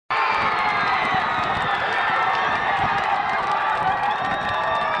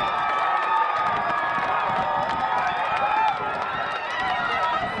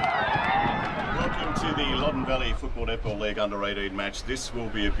Netball League Under-18 match. This will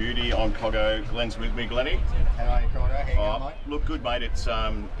be a beauty. I'm Coggo. Glenn's with me. Glennie? How are you, Coggo? How you going, mate? Look good, mate.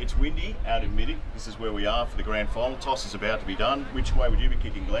 It's windy out in Midi. This is where we are for the grand final. Toss is about to be done. Which way would you be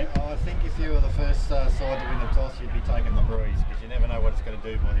kicking, Glenn? I think if you were the first side to win the toss, you'd be taking the breeze, because you never know what it's going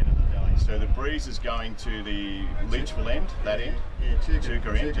to do by the end of the day. So the breeze is going to the Lynchville end, that end? Yeah,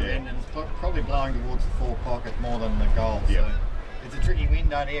 Chuka end, yeah. And it's probably blowing towards the fore pocket more than the goal. Yep. So it's a tricky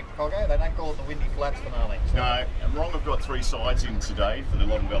wind out here, Coggo. They don't call it the windy flats finale. So. No, Marong have got 3 sides in today for the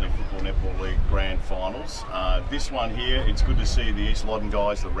Loddon Valley Football Netball League Grand Finals. This one here, it's good to see the East Loddon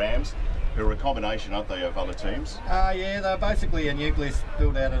guys, the Rams, who are a combination, aren't they, of other teams? Yeah, they're basically a nucleus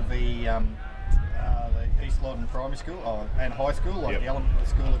built out of the East Loddon Primary School and High School, like the elementary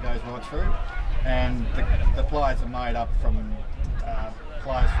school that goes right through. And the players are made up from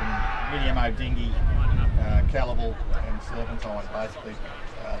players from Medium O'Dinghy, Calible and Serpentine, basically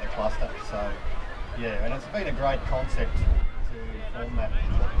the cluster. So yeah, and it's been a great concept to form that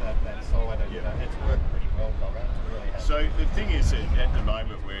side, and it's worked pretty well, Coggo. It really has. So the thing is, at the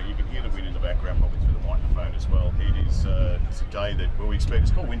moment, where you can hear the wind in the background, probably through the microphone as well, it is it's a day that we expect.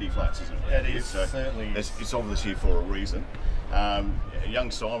 It's called windy flats, isn't it? It is, certainly. It's obviously for a reason.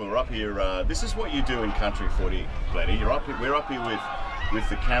 Young Simon, we're up here. This is what you do in country footy, Glennie. We're up here with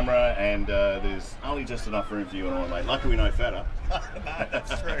the camera, and there's only just enough room for you and I, mate. Lucky we know fatter. No,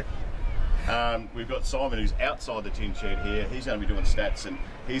 that's true. We've got Simon, who's outside the tin shed here. He's going to be doing stats, and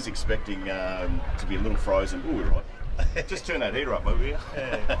he's expecting to be a little frozen. Ooh, right. Just turn that heater up over here.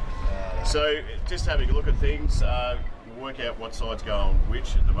 So, just having a look at things, work out what side's going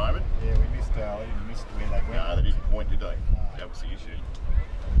which at the moment. Yeah, we missed where they went. No, they didn't point, did they? No. That was the issue.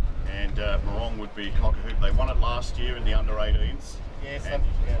 And Marong would be cock-a-hoop. They won it last year in the under-18s. Yes, they've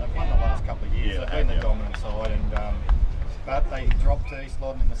won the last couple of years. They've been the dominant side, and but they dropped to East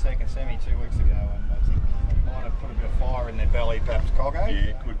Loddon in the second semi 2 weeks ago, and I think they might have put a bit of fire in their belly, perhaps, Coggo.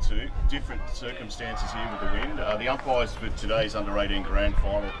 Yeah, could too. Different circumstances here with the wind. The umpires for today's under-18 grand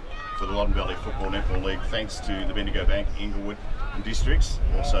final for the Loddon Valley Football Netball League, thanks to the Bendigo Bank, Inglewood and Districts,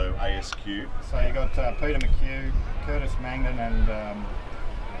 also ASQ. So you got Peter McHugh, Curtis Mangan, and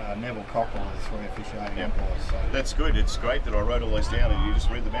Neville Cockrell as 3 officiating umpires. So. That's good. It's great that I wrote all those down and you just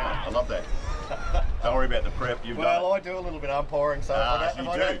read them out. I love that. Don't worry about the prep. I do a little bit of umpiring, so if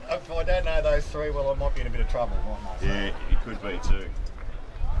I don't know those 3, well, I might be in a bit of trouble, mightn't I? So. Yeah, it could be too.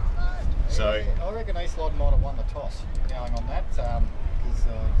 So yeah, I reckon East Loddon might have won the toss going on that, because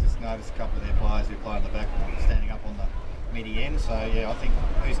I just noticed a couple of their players who play in the back standing up on the midi end. So yeah, I think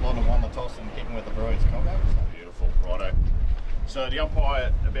East Loddon won the toss and kicking with the breeze. So. Beautiful, righto. So the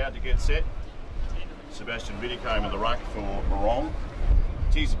umpire about to get set. Sebastian Vidicombe in the ruck for Marong.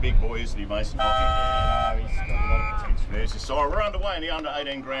 He's a big boy, isn't he, Mason? Yeah, no, he's got a lot of potential. There's your side. We're underway in the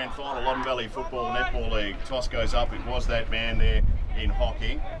under-18 grand final, Loddon Valley Football Netball League. Toss goes up. It was that man there in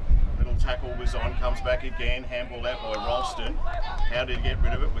hockey. Little tackle was on, comes back again, handballed out by Ralston. How did he get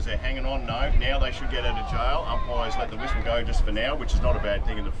rid of it? Was they hanging on? No. Now they should get out of jail. Umpires let the whistle go just for now, which is not a bad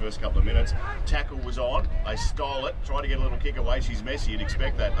thing in the first couple of minutes. Tackle was on. They stole it. Tried to get a little kick away. She's messy. You'd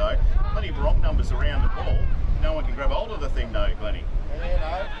expect that, though. Plenty of Marong numbers around the ball. No one can grab hold of the thing, though, Glennie.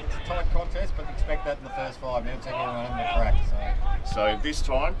 Yeah, no, it's a tight contest, but expect that in the first 5 minutes. Everyone having a crack. So this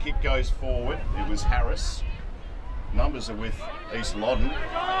time, kick goes forward. It was Harris. Numbers are with East Loddon.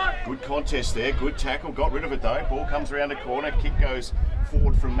 Good contest there, good tackle, got rid of it though. Ball comes around the corner, kick goes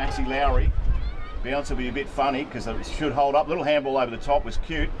forward from Maxie Lowry. Bounce will be a bit funny because it should hold up. Little handball over the top was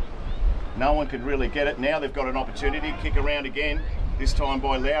cute. No one could really get it. Now they've got an opportunity. Kick around again, this time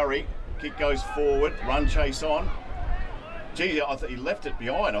by Lowry. Kick goes forward, run chase on. Gee, I thought he left it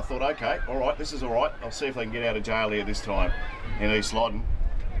behind. I thought, okay, all right, this is all right. I'll see if they can get out of jail here this time in East Loddon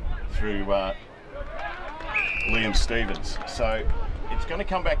through Liam Stevens. So it's going to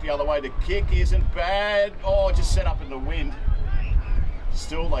come back the other way. The kick isn't bad. Oh, just set up in the wind.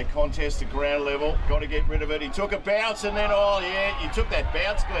 Still, they contest at ground level. Got to get rid of it. He took a bounce and then, oh yeah, he took that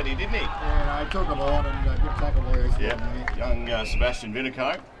bounce, Glennie, didn't he? Yeah, no, he took a ball and good tackle there. Yeah, young Sebastian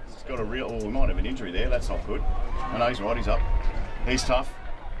Vidicombe. He's got a real, we might have an injury there. That's not good. Oh, no, he's right, he's up. He's tough.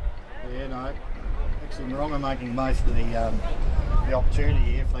 Yeah, no. Actually, Marong are making most of the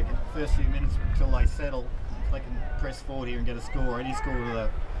opportunity here. If they can, first few minutes until they settle, if they can press forward here and get a score. Any score to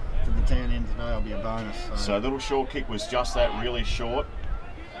the town end today will be a bonus. So little short kick was just that, really short.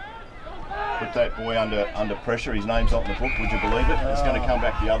 Put that boy under pressure. His name's not in the book, would you believe it? It's going to come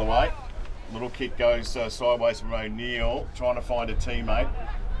back the other way. Little kick goes sideways from O'Neill, trying to find a teammate.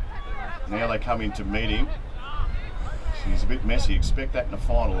 Now they come in to meet him. He's a bit messy. Expect that in the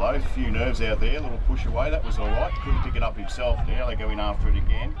final though. A few nerves out there. A little push away. That was all right. Couldn't pick it up himself. Now they go in after it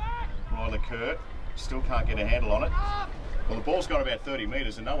again. Ryler Kurt Still can't get a handle on it. Well, the ball's got about 30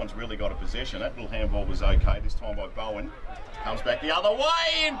 metres and no one's really got a possession. That little handball was okay, this time by Bowen. Comes back the other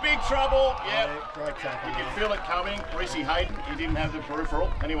way, in big trouble. Yep. Great tackle. You can feel it coming. Reese Hayden, he didn't have the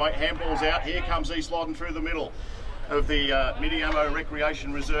peripheral. Anyway, handball's out. Here comes East Loddon through the middle of the Midiamo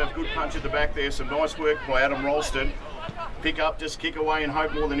Recreation Reserve. Good punch at the back there. Some nice work by Adam Ralston. Pick up, just kick away and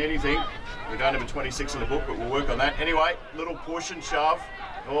hope more than anything. We don't have a 26 in the book, but we'll work on that. Anyway, little push and shove.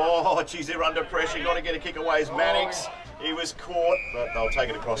 Oh, geez, they're under pressure. Got to get a kick away. Is Mannix. He was caught, but they'll take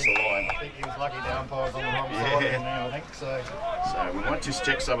it across the line. I think he was lucky the umpire's on the wrong side again now, I think. So we might just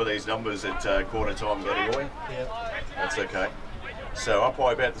check some of these numbers at quarter time, Gutty boy. Yeah. That's okay. So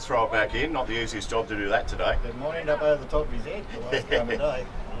umpire about to throw it back in. Not the easiest job to do that today. It might end up over the top of his head the last time of day.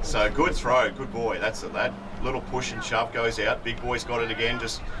 So good throw, good boy. That's it, lad. Little push and shove goes out. Big boy's got it again,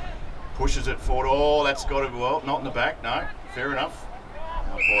 just pushes it forward. Oh, that's got it. Well, not in the back. No, fair enough.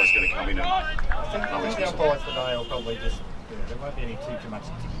 The umpire's going to come in and... I think the umpires today will probably just... there won't be any too much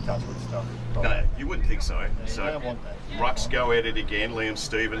touch with stuff. Probably. No, you wouldn't think so. Yeah, So you don't want that. Rucks go at it again. Liam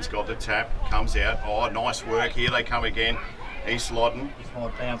Stevens got the tap, comes out. Oh, nice work. Here they come again. East Loddon. Just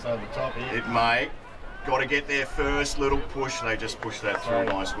might bounce over the top here. It may. Got to get there first. Little push. They just push that through.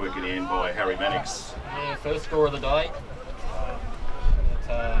 Nice work at the end by Harry Mannix. Yeah, first score of the day.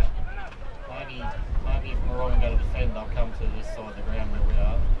 Maybe if Marong go to defend, they'll come to this side of the ground where we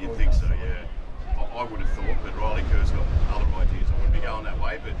are. You'd think so, yeah. I would have thought, but Riley Kerr's got other ideas. I wouldn't be going that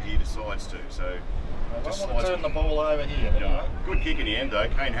way, but he decides to. So just want to turn the ball over here. Yeah. Good kick in the end, though.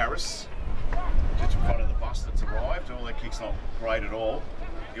 Kane Harris, just in front of the bus that's arrived. All that kick's not great at all.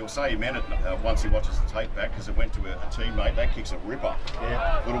 He'll say he meant it once he watches the tape back because it went to a teammate. That kick's a ripper.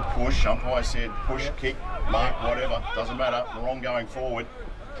 Yeah. Little push. Umpire said push, kick, mark, whatever. Doesn't matter. Marong going forward.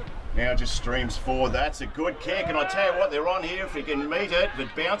 Now just streams forward. That's a good kick. And I tell you what, they're on here. If he can meet it, if it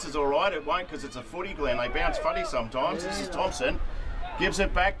bounces all right, it won't because it's a footy, Glenn. They bounce funny sometimes. This is Thompson. Gives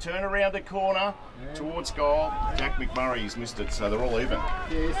it back, turn around the corner towards goal. Jack McMurray's missed it, so they're all even.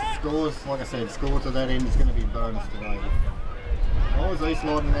 Yes, scores, like I said, score to that end is going to be bonus today. If I was East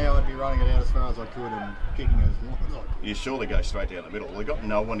Loddon now, I'd be running it out as far as I could and kicking it as long as I could. You sure they go straight down the middle? They've got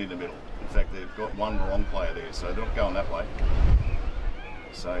no one in the middle. In fact, they've got one wrong player there, so they're not going that way.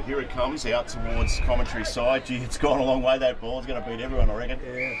 So here it comes, out towards commentary side. Gee, it's gone a long way, that ball. It's going to beat everyone, I reckon.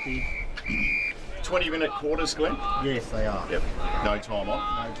 Yeah, big. 20-minute quarters, Glenn? Yes, they are. Yep, no time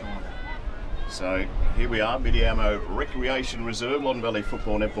on. No time. So here we are, Midiamo Recreation Reserve, Loddon Valley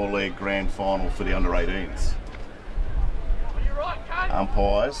Football Netball League Grand Final for the under-18s.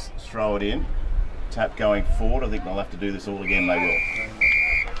 Umpires throw it in. Tap going forward. I think they'll have to do this all again. They will.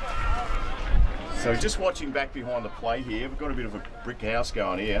 So just watching back behind the play here, we've got a bit of a brick house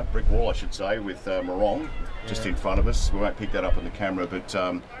going here, brick wall I should say, with Marong just in front of us. We won't pick that up on the camera, but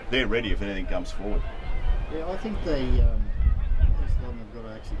they're ready if anything comes forward. Yeah, I think they East Loddon have got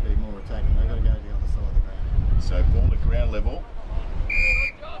to actually be more attacking. They've got to go to the other side of the ground. So ball at ground level.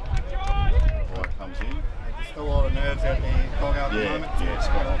 Ball comes in. There's still a lot of nerves out there in Congo at the moment. Yeah, it's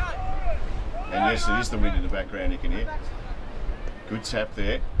spot on. And yes, it is the wind in the background you can hear. Good tap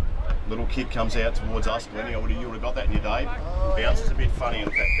there. Little kick comes out towards us, Glennie. You would have got that in your day. Bounces a bit funny and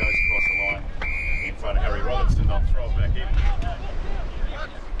in fact goes across the line in front of Harry Robertson. They'll throw it back in.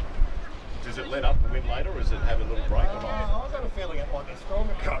 Does it let up the wind later or does it have a little break or not? I've got a feeling it might get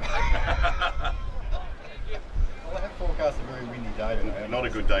stronger. Well, they have forecast a very windy day today. Not a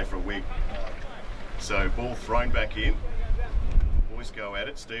good day for a wig. So ball thrown back in. Boys go at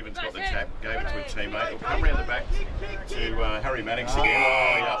it. Stevens got the tap, gave it to a teammate. He'll come round the back to Harry Mannix again.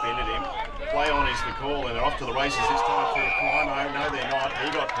 Oh, he upended him. Play on is the call, and they're off to the races this time for a climb. Oh, no, they're not. He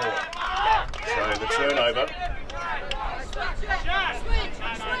got caught. So the turnover.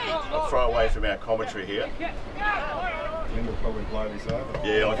 A throw away from our commentary here. Wind will probably blow this over.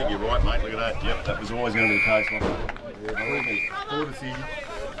 Yeah, I think you're right, mate. Look at that. Yep, that was always going to be the case, wasn't it? Poor decision.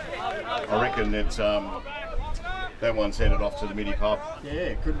 I reckon that that one's headed off to the midi pub. Yeah,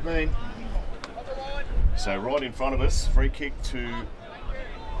 it could have been. So right in front of us, free kick to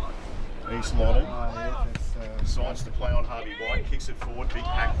East Loddon. Yeah, Decides to play on Harvey White, kicks it forward, big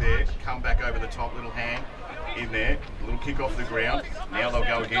hack there, come back over the top, little hand in there, little kick off the ground. Now they'll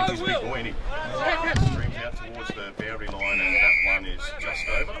go against his big boy and he streams out towards the boundary line and that one is just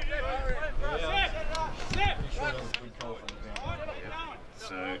over. pretty sure that was a good call from the ground.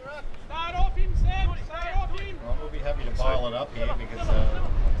 So Start off him, Sam. Start off him. Well, we'll be happy to pile it up here because like I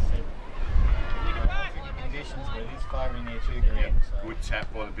said, conditions, but it is favouring their two ground. So Good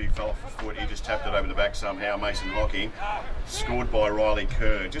tap by the big fella for foot. He just tapped it over the back somehow. Mason Hocking. Scored by Riley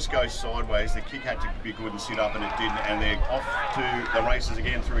Kerr. Just goes sideways. The kick had to be good and sit up, and it didn't. And they're off to the races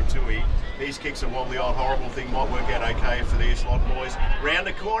again through Tui. These kicks are wobbly, old horrible thing. Might work out okay for the East Loddon boys. Round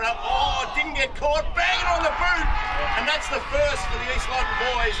the corner. Oh, didn't get caught. Bang it on the boot. And that's the first for the East Loddon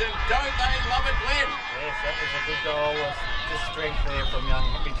boys. And don't they love it, Glenn? Yes, that was a good goal. Just strength there from young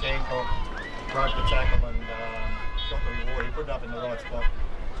Mitch Hancock. Broke the tackle and got the reward. He put it up in the right spot.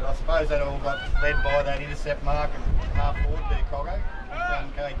 So I suppose that all got led by that intercept mark and half forward there, Coggo.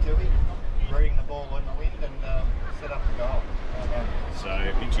 Young K2, reading the ball in the wind and set up the goal. So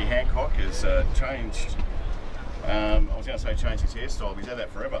Mitchy Hancock has changed. I was going to say changed his hairstyle, but he's had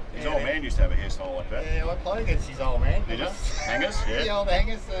that forever. His old man used to have a hairstyle like that. Yeah, I played against his old man. Did you? Hangers? Yeah. The old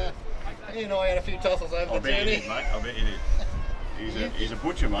hangers. He and I had a few tussles over the journey. I bet you did, mate. I bet you did. He's a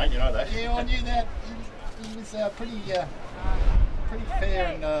butcher, mate. You know that. Yeah, I knew that. He was pretty fair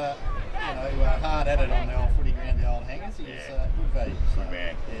and hard at it on the old footy ground. The old hangers. He was good value. Good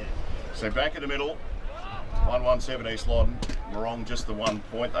man. Yeah. So back in the middle. 1-1-7 East Loddon. Marong just the 1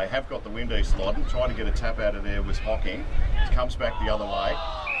 point. They have got the wind East Loddon. Trying to get a tap out of there was Hocking. It comes back the other way.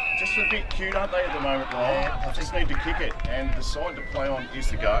 Just a bit cute, aren't they, at the moment, Marong? Yeah, I just need to kick it. And the side to play on is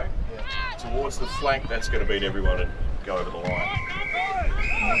to go towards the flank. That's going to beat everyone and go over the line.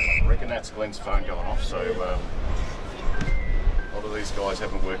 I reckon that's Glenn's phone going off. So a lot of these guys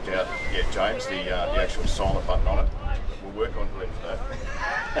haven't worked out yet, James, the actual silent button on it. We'll work on Glenn for that.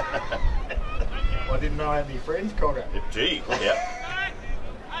 I didn't know I had any friends, Cogger. Gee, look out.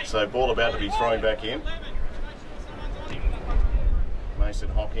 So ball about to be thrown back in. Mason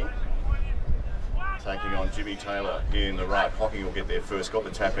Hocking taking on Jimmy Taylor in the right. Hocking will get there first. Got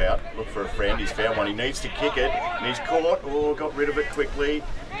the tap out. Look for a friend. He's found one. He needs to kick it. And he's caught. Oh, got rid of it quickly.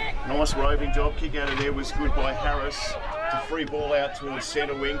 Nice roving job. Kick out of there was good by Harris. It's a free ball out towards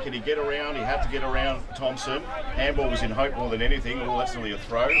centre wing. Can he get around? He had to get around Thompson. Handball was in hope more than anything. Oh, that's nearly a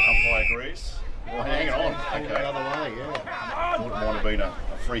throw. Umpire agrees. Well, hang on. Okay. The other way, yeah. Thought it might have been a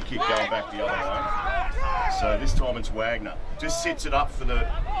free kick going back the other way. So this time it's Wagner. Just sits it up for the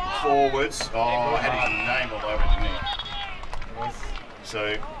forwards. Oh, I had his name all over it, didn't he?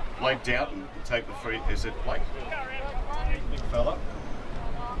 So Blake Doughton will take the free. Is it Blake? Big fella.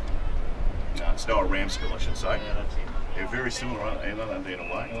 No, it's Noah Ramskill, I should say. Yeah, that's him. They're very similar, aren't they? They're not being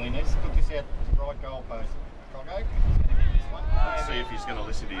away. Well, he needs to put this out the right goal post. Coggo. Let's see if he's going to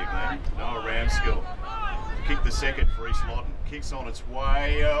listen to you, Glenn. Noah Ramskill. Kick the second for East Loddon. Kicks on its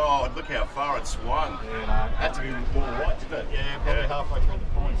way. Oh, look how far it swung. Yeah, no. Had to be more right, didn't it? Yeah, probably halfway through the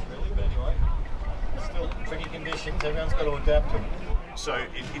points, really. But anyway, still tricky conditions. Everyone's got to adapt to them. So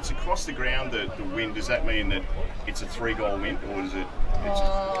it's across the ground, the wind. Does that mean that it's a 3-goal wind, or is it?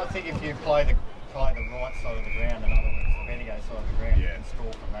 I think if you play the right side of the ground, in other words, the Bendigo side of the ground, you can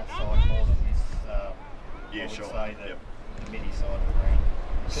score from that side more than this. Yeah, I would sure. say the midi side of the ground.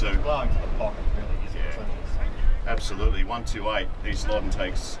 So it's blowing to the pocket, really, isn't it? Absolutely. 1-2-8. East Loddon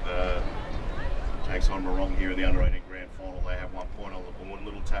takes on Marong here in the under-18 grand final. They have 1 point on the board. A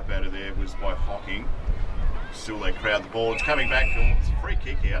little tap out of there was by Hocking. Still they crowd the ball. It's coming back. It's a free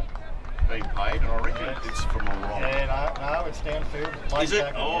kick here. Being paid, and I reckon it's from Marong. Yeah, no, it's downfield. Is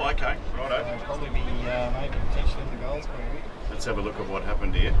it? Oh, okay. Righto. Probably be maybe potentially the goals maybe. Let's have a look at what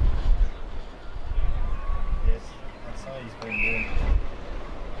happened here. Yes, I'd say he's been doing.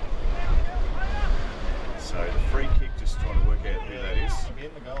 So the free kick, just trying to work out who that is. He'll be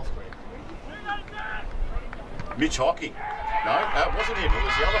in the goal square. Mitch Hocking. No, it wasn't him. It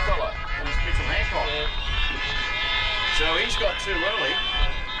was the other fella. It was Mitchell Hancock. Yeah. So he's got too early.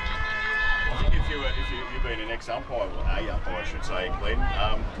 I think if you've been an ex-umpire, well, a umpire I should say, Glenn,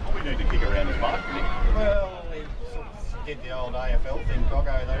 we need to kick around his mark, didn't he? Well, he sort of did the old AFL thing,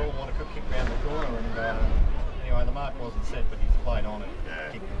 Coggo. They all want to kick around the corner, and anyway, the mark wasn't set, but he's played on it,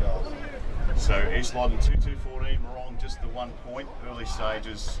 kicked the goal. So East Loddon 2-2-14, Marong just the 1 point. Early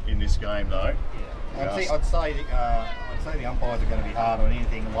stages in this game though. Yeah. I'd say the umpires are going to be hard on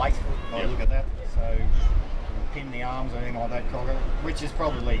anything late. I look at that. So pin the arms or anything like that, Coggo, which is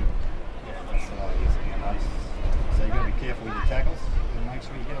probably that's the way it is. So you've got to be careful with your tackles and make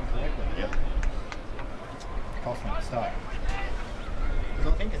sure you get them correctly. Yep. Cost them to start.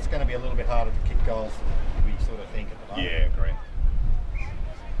 Because I think it's going to be a little bit harder to kick goals than we sort of think at the moment. Yeah, great.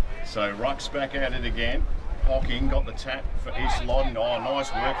 So Ruck's back at it again. Hocking got the tap for East Loddon. Oh,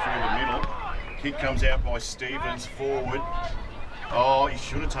 nice work through the middle. Kick comes out by Stevens forward. Oh, he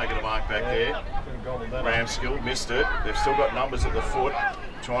should have taken a mark back there. Ramskill missed it. They've still got numbers at the foot.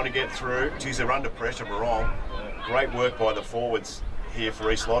 Trying to get through. Geez, they're under pressure, Marong. Great work by the forwards. here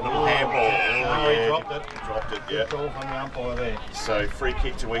for East Loddon. Handball. Oh, he dropped it. Dropped it, yeah. Good call from the umpire there. So free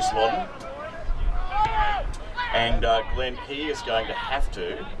kick to East Loddon. And Glenn, he is going to have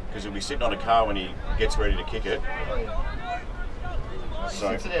to, because he'll be sitting on a car when he gets ready to kick it. Oh, yeah. So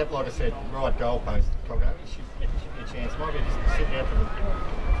He sits it out, like I said, right goalpost, Coggo. He should be a chance. Might be just sitting out to the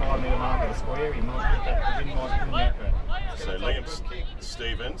 5-metre mark of the square. He might get that, the wind might bring that back. So Liam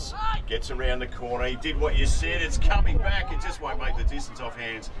Stevens gets around the corner. He did what you said. It's coming back. It just won't make the distance off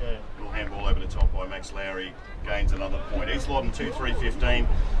hands. Yeah. Little handball over the top by Max Lowry. Gains another point. East Loddon 2-3-15.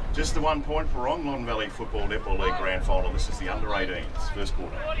 Just the 1 point for Marong. Loddon Valley Football Netball League Grand Final. This is the under-18s, first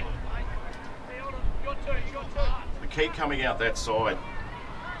quarter. The key coming out that side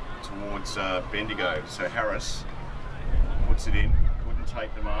towards Bendigo. So Harris puts it in. Couldn't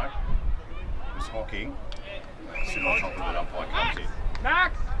take the mark. Was hocking. Sit on top of it, umpire comes in.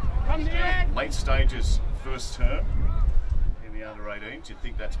 Max, come here. Late stages, first term in the under-18s. You'd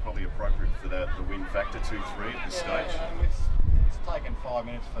think that's probably appropriate for the win factor, 2-3 at this stage. It's taken 5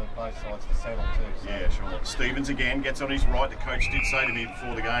 minutes for both sides to settle too. So. Yeah, sure. Stevens again gets on his right. The coach did say to me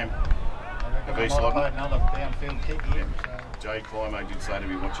before the game. I reckon I might have another downfield kick here. So. Jay Climo did say to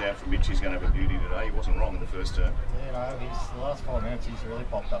me, watch out for Mitch, he's going to have a beauty today. He wasn't wrong in the first term. Yeah, no, the last 5 minutes he's really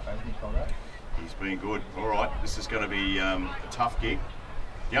popped up, hasn't he, Coggo? He's been good. All right, this is going to be a tough gig.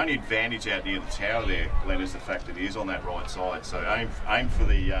 The only advantage out near the tower there, Glenn, is the fact that he is on that right side. So aim for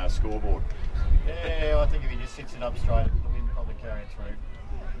the scoreboard. Yeah, I think if he just sits it up straight, the wind will probably carry it through.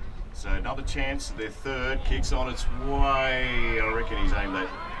 So another chance. Their third kicks on its way. I reckon he's aimed that.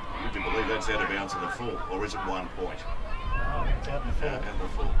 Would you believe that's out of bounds to the full, or is it 1 point? It's out in the full. Out in the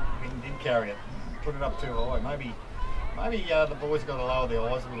full. Wind did carry it. Put it up too high. Maybe the boys got to lower their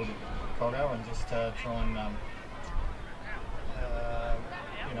eyes a little bit, Coggo, and just try and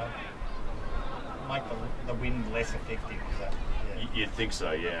you know, make the wind less effective. So, yeah. You'd think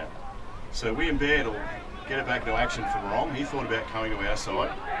so, yeah. So William Baird will get it back to action for Marong. He thought about coming to our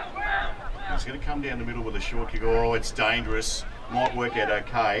side. He's going to come down the middle with a short kick. Oh, it's dangerous. Might work out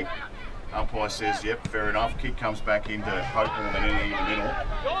okay. Umpire says, yep, fair enough. Kick comes back into Hopewell and in the middle.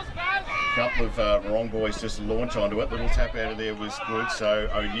 A couple of Marong boys just launch onto it. Little tap out of there was good. So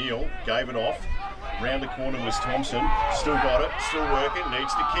O'Neill gave it off. Round the corner was Thompson. Still got it, still working.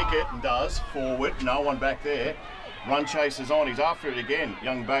 Needs to kick it and does. Forward, no one back there. Run chases on. He's after it again.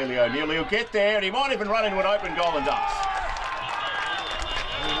 Young Bailey O'Neill. He'll get there and he might even run into an open goal and does.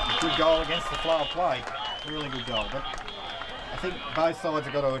 Good goal against the flow of play. Really good goal. But I think both sides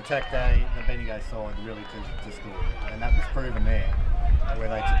have got to attack the Bendigo side really to score, and that was proven there, where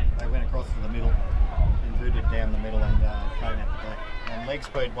they went across to the middle, and booted down the middle and came out the back. And leg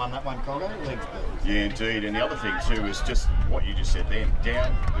speed won that one, Coggo. Leg speed. Yeah, indeed. And the other thing too is just what you just said then.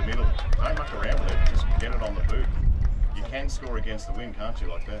 Down the middle. Don't muck around with it. Just get it on the boot. You can score against the wind, can't you,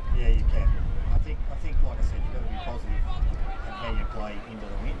 like that? Yeah, you can. I think, like I said, you've got to be positive in how you play into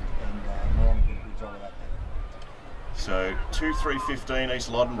the wind, and Marong did a good job of that. So 2-3-15 East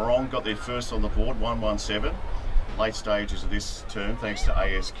Loddon. Marong got their first on the board, 1-1-7. Late stages of this term, thanks to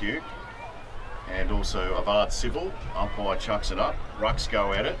ASQ. And also Avard Civil. Umpire chucks it up. Rucks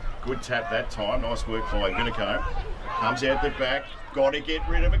go at it. Good tap that time. Nice work by Vinicombe. Comes out the back. Got to get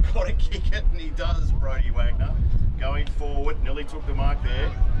rid of it. Got to kick it. And he does, Brody Wagner. Going forward. Nearly took the mark there.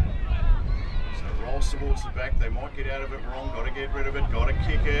 So rolls towards the back. They might get out of it wrong. Got to get rid of it. Got to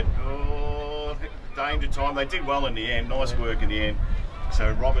kick it. Oh, danger time. They did well in the end. Nice work in the end. So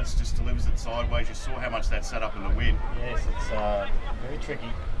Roberts just delivers it sideways. You saw how much that set up in the wind. Yes, it's very tricky.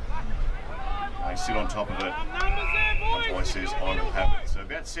 They sit on top of it. Umpire says, I will have it. So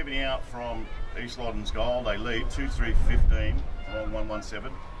about 70 out from East Loddon's goal. They lead 2-3-15 on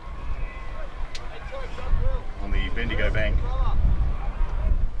 1-1-7. On the Bendigo Bank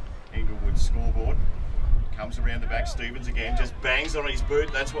Inglewood scoreboard. Comes around the back. Stevens again just bangs on his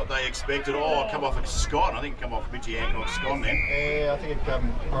boot. That's what they expected. Oh, come off a scon. I think come off Mitchie Hancock's scon then. Yeah, I think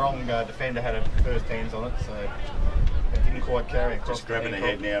Marong defender had a first hands on it, so it didn't quite carry across. Just grabbing the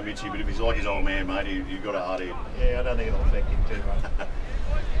head now, Mitchie, but if he's like his old man, mate, you've got a hard head. Yeah, I don't think it'll affect him too much.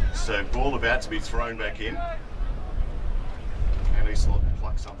 So ball about to be thrown back in. And East Loddon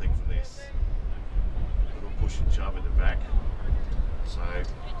pluck something from this. A little push and shove at the back. So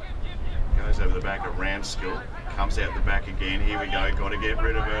goes over the back of Ramskill. Comes out the back again. Here we go. Got to get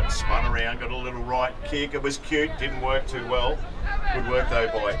rid of it. Spun around. Got a little right kick. It was cute. Didn't work too well. Good work though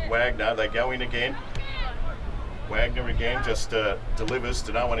by Wagner. They go in again. Wagner again just delivers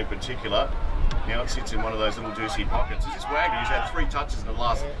to no one in particular. Now it sits in one of those little juicy pockets. This is Wagner. He's had 3 touches in the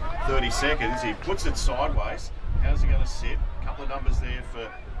last 30 seconds. He puts it sideways. How's he going to sit? A couple of numbers there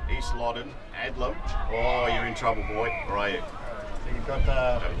for East Loddon. Adlam. Oh, you're in trouble, boy. Or are you? So you've got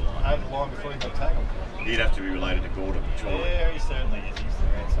over the line before you got tackled. He'd have to be related to Gordon, surely. Yeah, he certainly is. He's the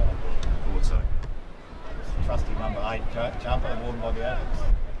red side. Thought so. Trusty number 8 jumper worn by the Adams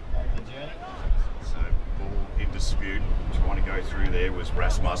on the journey. So ball in dispute, trying to go through there was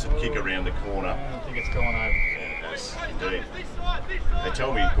Rasmussen, kick around the corner. I think it's gone over. Yes, indeed. They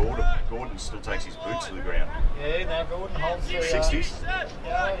tell me Gordon still takes his boots to the ground. Yeah, now Gordon holds the 60s?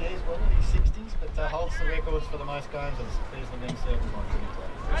 Yeah, he's well in his 60s, but holds the records for the most games as there's the men 7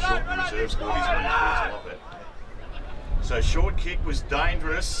 The short reserve squad, he's winning records, I love that. So short kick was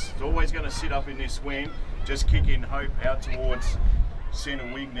dangerous. It's always going to sit up in this wing. Just kick in hope out towards centre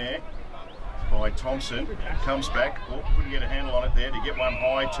wing there by Thompson. Comes back. Oh, couldn't get a handle on it there to get one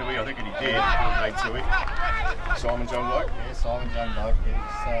high. Tui, I think he did. Made Tui. Simon John Bloke. Yeah, Simon John Bloke. He's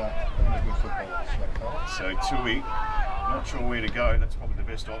playing a good football. So Tui, not sure where to go. That's probably the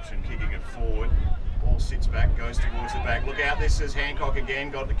best option. Kicking it forward. Ball sits back, goes towards the back. Look out, this is Hancock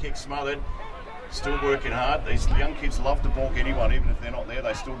again. Got the kick smothered. Still working hard. These young kids love to balk anyone, even if they're not there,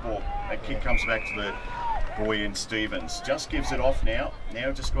 they still balk. That kick comes back to the boy in Stevens. Just gives it off now.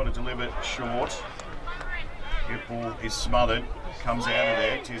 Now just got to deliver it short. Get ball is smothered. Comes out of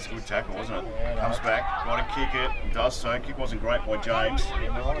there. It's a good tackle, wasn't it? Comes back. Got to kick it. Does so. Kick wasn't great by James.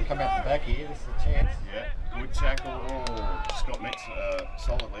 Yeah, we want to come out the back here. This is a chance. Yeah. Good tackle. Oh, just got met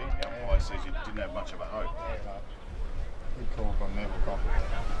solidly. The umpire says you didn't have much of a hope. Yeah, good call from Neville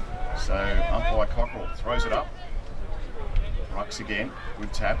Cockrell. So umpire Cockrell throws it up. Rucks again.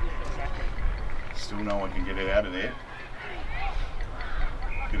 Good tap. Still no one can get it out of there.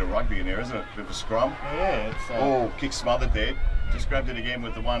 Bit of rugby in there, isn't it? Bit of a scrum. Yeah, it's oh, kick smothered there. Just grabbed it again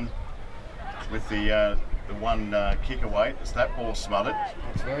with the one kick away. It's that ball smothered.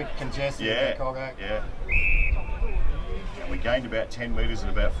 It's very congested. Yeah. Yeah. And we gained about 10 metres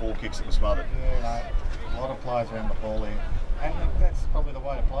and about 4 kicks that were smothered. Yeah, a lot of players around the ball there. And that's probably the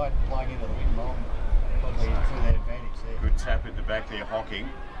way to play, playing into the wing long, probably to their advantage there. Good tap at the back there, Hocking.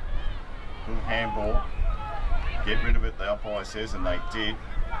 Good handball. Get rid of it, the umpire says, and they did.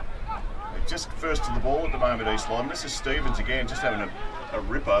 They're just first to the ball at the moment, East Loddon. This is Stevens again, just having a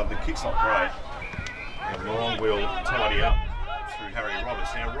ripper. The kick's not great. And Marong will tidy up through Harry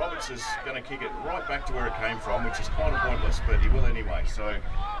Roberts. Now, Roberts is going to kick it right back to where it came from, which is kind of pointless, but he will anyway. So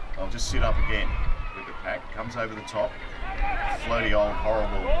I'll just sit up again with the pack. Comes over the top. Floaty old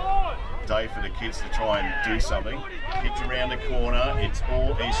horrible day for the kids to try and do something. Kicked around the corner. It's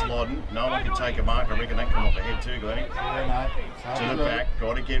all East Loddon. No one can take a mark. I reckon that come off the head too, Glennie. Yeah, no. To the back.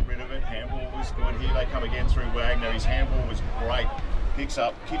 Got to get rid of it. Handball was good. Here they come again through Wagner. His handball was great. Picks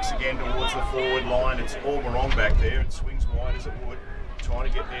up, kicks again towards the forward line. It's all Marong back there. It swings wide as it would. Trying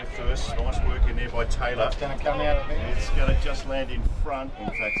to get there first. Nice work in there by Taylor. It's going to come out of there. It's going to just land in front. In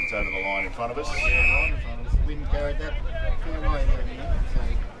fact, it's over the line in front of us. Yeah, right in front of us. The wind carried that fair way there.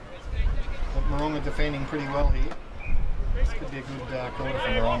 So, Marong are defending pretty well here. This could be a good quarter for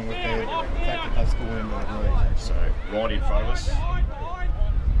Marong with the fact that they score into the lead. So, right in front of us.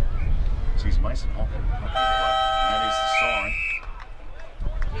 Geez, Mason Hocking. That is the sign.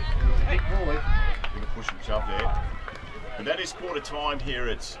 Big boy. Bit of push and shove there. But that is quarter time here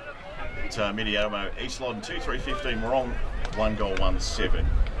at Midi-Adamo. East Loddon 2-3-15, Marong 1 goal 1-7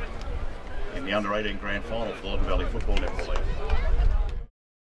 in the under-18 grand final for the Loddon Valley Football Netball League.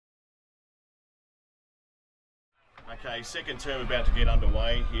 Okay, second term about to get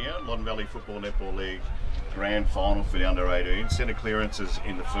underway here. Loddon Valley Football Netball League grand final for the under-18. Centre clearances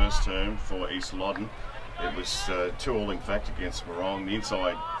in the first term for East Loddon. It was 2-2 in fact against Marong. The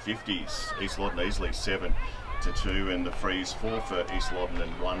inside 50s, East Loddon easily 7-2, and the frees 4 for East Loddon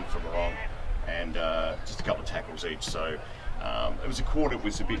and 1 for Marong, and just a couple of tackles each. So it was a quarter. It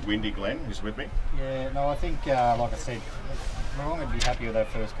was a bit windy. Glenn, who's with me? Yeah, no, I think like I said, Marong would be happy with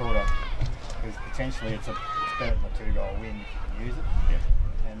that first quarter because potentially it's better than a 2-goal win if you can use it.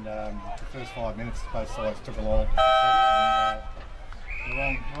 Yeah. And the first 5 minutes, both sides took a lot.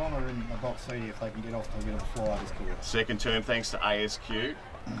 And Marong are in the box seat if they can get off to a bit of a fly this quarter. Second term, thanks to ASQ.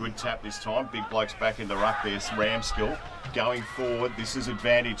 Good tap this time. Big blokes back in the ruck there. Ramskill going forward. This is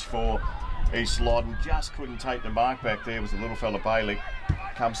advantage for East Loddon. Just couldn't take the mark back there. Was the little fella Bailey.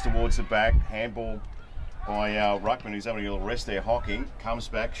 Comes towards the back. Handball by Ruckman, who's having a little rest there. Hocking comes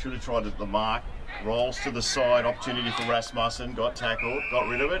back. Should have tried the mark. Rolls to the side. Opportunity for Rasmussen. Got tackled. Got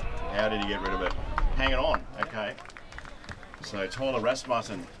rid of it. How did he get rid of it? Hanging on. Okay. So Tyler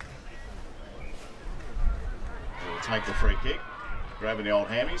Rasmussen will take the free kick. Grabbing the old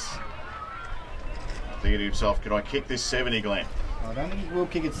hammies. Thinking to himself, can I kick this 70, Glenn? I don't think he will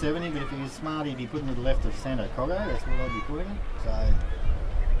kick it 70, but if he was smart, he'd be putting it to the left of centre Coggo. That's what I'd be putting it. So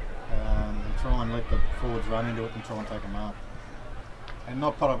try and let the forwards run into it and try and take a mark. And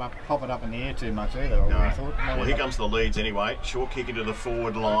not pop it up in the air too much either. No. Well, here comes the leads anyway. Short kick into the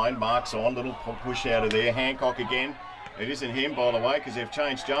forward line. Mark's on. Little push out of there. Hancock again. It isn't him, by the way, because they've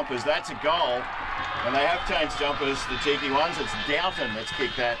changed jumpers. That's a goal. And they have changed jumpers, the cheeky ones. It's Downton that's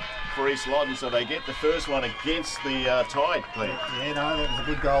kicked that for East Loddon, so they get the first one against the Tide, Claire. Yeah, no, that was a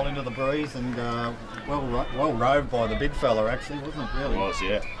good goal into the breeze and well rowed by the big fella, actually, wasn't it, really? It was,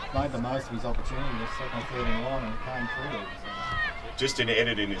 yeah. Made the most of his opportunity, the second, third in line, and came through it. So. Just an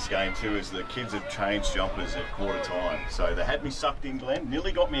edit in this game too is the kids have changed jumpers at quarter time. So they had me sucked in, Glenn.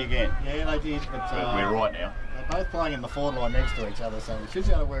 Nearly got me again. Yeah, they did, but we're right now. They're both playing in the forward line next to each other, so we should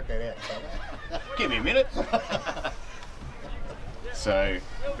be able to work that out. So. Give me a minute. So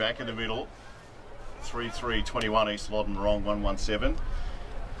back in the middle, 3-3-21 East Loddon, Marong 1-1-7.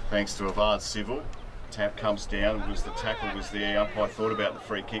 Thanks to Avard Civil. Tap comes down, the tackle was there. Umpire thought about the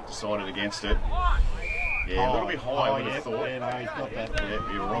free kick, decided against it. Yeah, a little bit high, I would have thought. Yeah, no, he's got that.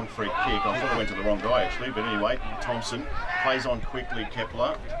 Yeah, you're wrong free kick. I thought I went to the wrong guy actually, but anyway, Thompson plays on quickly.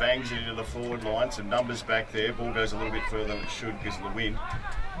 Kepler bangs it into the forward line. Some numbers back there. Ball goes a little bit further than it should because of the wind.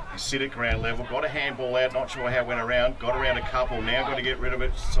 Sit at ground level. Got a handball out. Not sure how it went around. Got around a couple. Now got to get rid of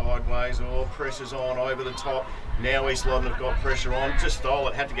it sideways. Oh, pressure's on over the top. Now East Loddon have got pressure on. Just stole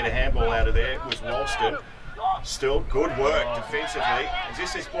it. Had to get a handball out of there. It was Walston. Still good work defensively.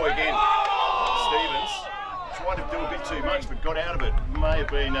 Is this boy again? Stevens. Tried to do a bit too much, but got out of it. May have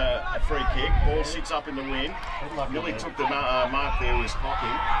been a free kick. Ball sits up in the wind. Nearly took the mark there, was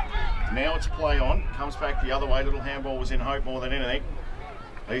Hocking. Now it's play on. Comes back the other way. Little handball was in hope more than anything.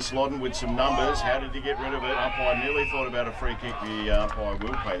 East Loddon with some numbers. How did he get rid of it? Umpire nearly thought about a free kick. The umpire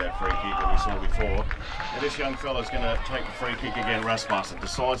will pay that free kick that we saw before. Now this young fella's going to take the free kick again. Rasmussen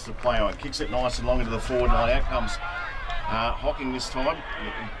decides to play on. Kicks it nice and long into the forward line. Out comes Hocking this time.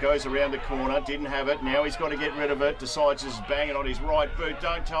 It goes around the corner. Didn't have it. Now he's got to get rid of it. Decides to bang it on his right boot.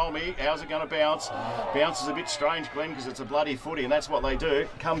 Don't tell me. How's it going to bounce? Bounce is a bit strange, Glenn, because it's a bloody footy, and that's what they do.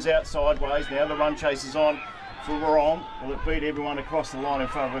 Comes out sideways. Now the run chase is on for Marong. Well, it beat everyone across the line in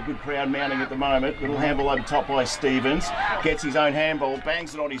front of a good crowd mounting at the moment. Little handball over top by Stevens. Gets his own handball.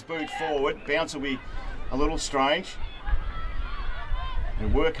 Bangs it on his boot forward. Bounce will be a little strange. They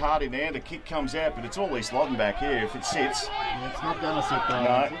work hard in there, the kick comes out, but it's all East Loddon back here. If it sits, yeah, it's not going to sit though.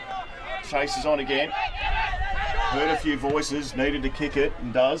 No. Chase is on again. Heard a few voices, needed to kick it,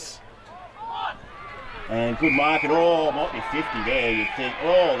 and does. And good mark, and might be 50 there, you'd think.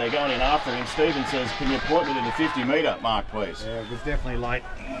 Oh, they're going in after him. Stephen says, can you point me to the 50 metre mark, please? Yeah, it was definitely late.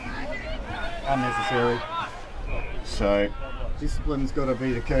 Unnecessary. So, discipline's got to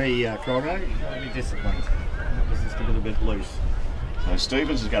be the key, Croggo. You've got to be disciplined. It was just a little bit loose. So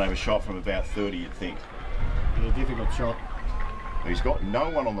Stevens is going to have a shot from about 30, you'd think. Yeah, difficult shot. He's got no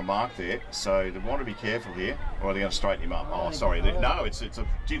one on the mark there, so they want to be careful here, or are they going to straighten him up? Oh, sorry. No, it's a.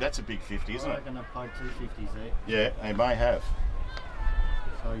 Gee, that's a big 50, isn't it? I reckon they've played 250s there. Yeah, they may have.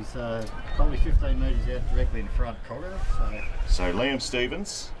 So he's probably 15 metres out directly in front, Croggo. So Liam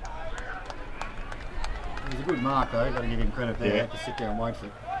Stevens. It was a good mark though. Got to give him credit there. Yeah. Had to sit there and wait for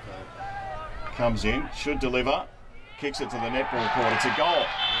it. So. Comes in, should deliver. Kicks it to the netball court. It's a goal.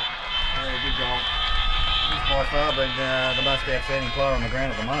 Yeah, good goal. He's by far been the most outstanding player on the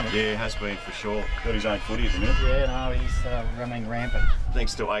ground at the moment. Yeah, has been for sure. Got his own footy at the minute. Yeah, no, he's running rampant.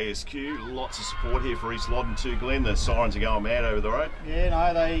 Thanks to ASQ, lots of support here for East Loddon too, Glenn. The sirens are going mad over the road. Yeah,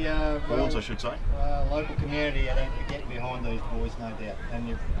 no, they... Boards, I should say. Local community are getting behind these boys, no doubt. And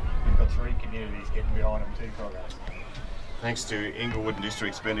you've got 3 communities getting behind them too, Croggos. Thanks to Inglewood and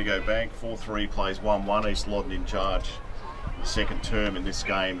District's Bendigo Bank, 4-3 plays 1-1, East Loddon in charge. The second term in this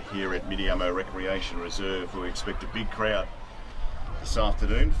game here at Midiamo Recreation Reserve. We expect a big crowd this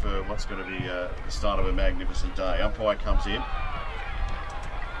afternoon for what's going to be the start of a magnificent day. Umpire comes in,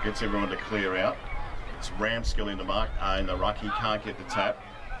 gets everyone to clear out. It's Ramskill in the mark, in the ruck. He can't get the tap.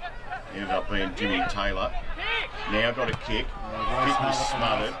 Ended up being Jimmy Taylor. Now got a kick. Kick was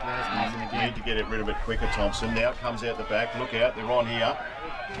smothered. Need to get rid of it quicker, Thompson. Now it comes out the back. Look out, they're on here.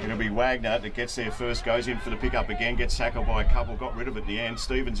 It'll be Wagner that gets there first, goes in for the pickup again, gets tackled by a couple, got rid of it in the end.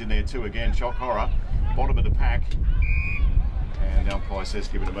 Stevens in there too again, shock horror. Bottom of the pack. And the umpire says,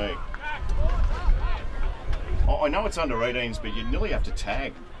 give it to me. I know it's under 18s, but you nearly have to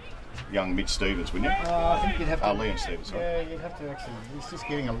tag young Mitch Stevens, wouldn't you? I think you'd have to. Liam Stevens, sorry. Yeah, you'd have to actually. He's just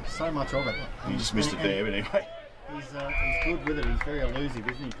getting so much of it. He just missed it there, but anyway. He's good with it. He's very elusive,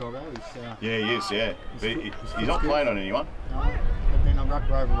 isn't he, Croggo? Yeah, he is, yeah. He's not playing on anyone. No, but then I ruck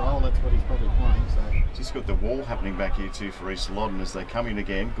rover roll, that's what he's probably playing. So just got the wall happening back here too for East Loddon as they come in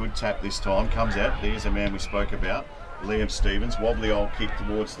again. Good tap this time, comes out. There's a man we spoke about, Liam Stevens. Wobbly old kick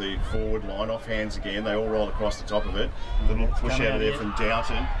towards the forward line, off hands again. They all roll across the top of it. Little push out of there from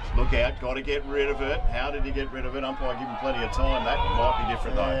Downton. Look out, got to get rid of it. How did he get rid of it? Umpire give him plenty of time. That might be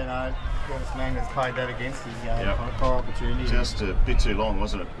different though. Yeah, no, this man has played that against his prior opportunity. Just a bit too long,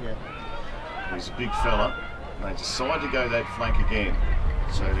 wasn't it? Yeah. He's a big fella. They decide to go that flank again.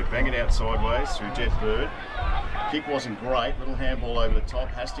 So they're banging out sideways through Jet Bird. Kick wasn't great. Little handball over the top.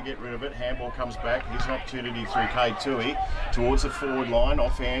 Has to get rid of it. Handball comes back. Here's an opportunity through K Tui towards the forward line.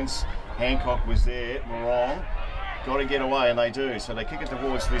 Off hands. Hancock was there. Marong. Got to get away, and they do. So they kick it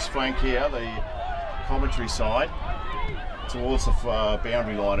towards this flank here, the commentary side, towards the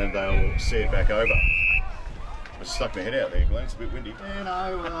boundary line, and they'll see it back over. I stuck my head out there, Glenn. It's a bit windy. Yeah,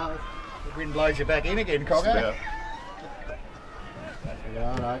 no, the wind blows you back in again, Cogger.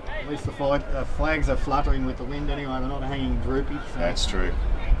 Yeah, no, at least the flags are fluttering with the wind anyway, they're not hanging droopy. So. That's true.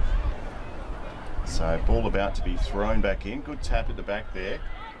 So ball about to be thrown back in. Good tap at the back there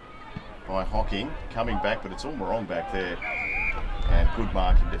by Hocking. Coming back, but it's all Marong back there. And good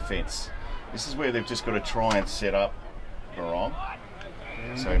mark in defence. This is where they've just got to try and set up Marong.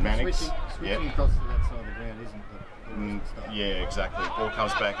 So Mannix. Switching across to that side of the ground isn't the yeah, exactly. Ball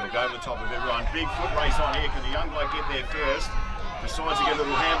comes back. It'll go over the top of everyone. Big foot race on here. Can the young bloke get there first? Decides to get a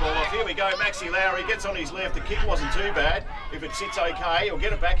little handball off. Here we go. Maxie Lowry gets on his left. The kick wasn't too bad. If it sits okay, he'll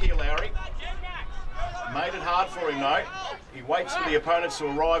get it back here, Lowry. Made it hard for him, though. He waits for the opponents to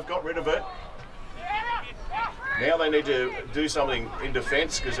arrive, got rid of it. Now they need to do something in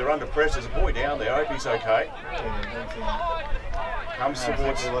defence because they're under pressure. There's a boy down there. I hope he's okay. Comes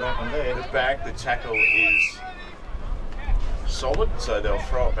towards the back. The tackle is solid, so they'll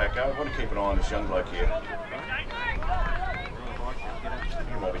throw it back over. I want to keep an eye on this young bloke here.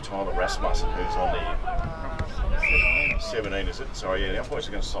 It might be Tyler Rasmussen, who's on the 17, is it? Sorry, yeah, the umpires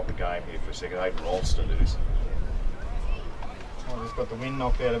are going to stop the game here for a second. Aiden Ralston it is. Oh, just got the wind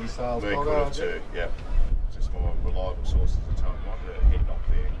knocked out of his sails. We could have too, yeah. Just more reliable sources of time. Might be a head knock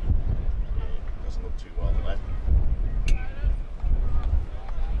there. Yeah, doesn't look too well than that.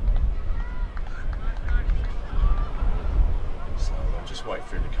 So I'll just wait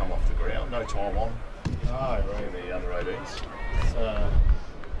for him to come off the ground. No time on. No, right. In the under 18s.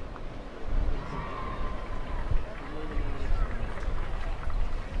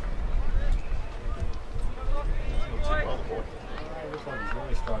 Looks like he's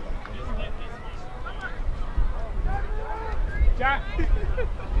really struggling, doesn't it? Jack! He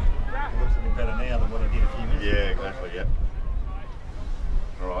looks a bit better now than what he did a few minutes ago. Yeah, exactly, yeah.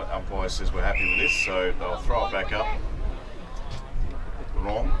 Alright, umpire says we're happy with this, so they'll throw it back up.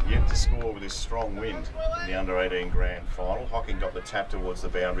 Wrong, yet to score with this strong wind in the under 18 grand final. Hocking got the tap towards the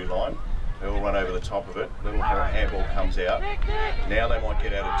boundary line. They all run over the top of it. Little handball comes out. Now they might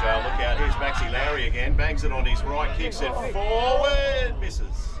get out of jail. Look out, here's Maxie Lowry again. Bangs it on his right, kicks it forward,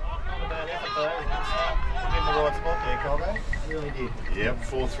 misses. Not a bad effort though. In the right spot there, Colgo. Really did. Yep,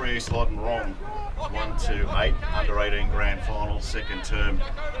 4-3 East Loddon wrong. 1-8 under 18 grand final, second term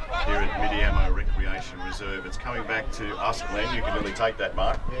here at Midiamo Recreation Reserve. It's coming back to us, Glenn. You can really take that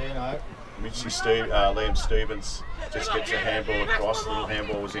mark. Yeah, no. Liam Stevens just gets a handball across. The little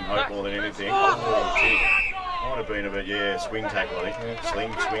handball was in hope more than anything. Oh, gee. Might have been a bit, yeah, swing tackle, I think. Yeah. Swing,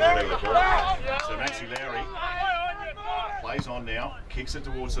 whatever they call it. So Maxie Lowry plays on now, kicks it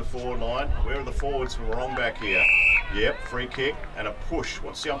towards the forward line. Where are the forwards from Marong back here? Yep, free kick and a push.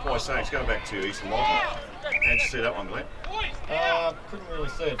 What's the umpire saying? It's going back to Eastern Loddon. How'd you see that one, Glenn? Couldn't really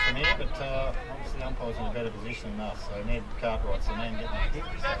see it from here, but obviously the umpire's in a better position than us, so Ned Cartwright's the man getting the kick.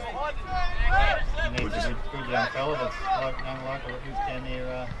 So Ned's a good young fella that's young like who's down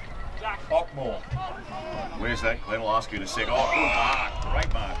there, Ockmore. Where's that? Glenn will ask you in a sec. Oh, good mark.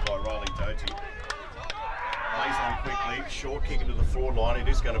 Great mark by Riley Doty. Plays on quickly, short kick into the forward line. It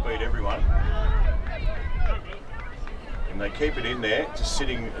is going to beat everyone. And they keep it in there, just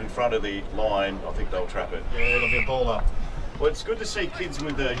sitting in front of the line. I think they'll trap it. Yeah, it'll be a ball up. Well, it's good to see kids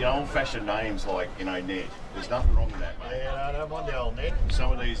with the old-fashioned names like, Ned. There's nothing wrong with that, mate. Yeah, no, I don't mind the old Ned.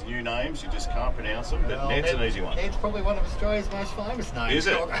 Some of these new names, you just can't pronounce them, but Ned's an easy one. Ned's probably one of Australia's most famous names. Is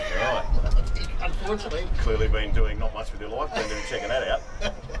it? Right. Unfortunately. Clearly been doing not much with your life, been checking that out.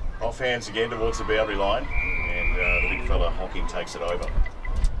 Off hands again towards the boundary line, and the big fella Hocking takes it over.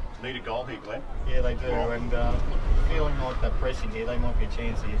 Need a goal here, Glenn. Yeah, they do, and feeling like they're pressing here, they might be a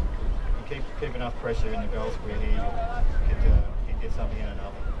chance here. You keep enough pressure in the goal square here, you get something in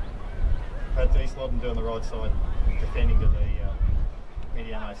another. But East Loddon doing the right side, defending to the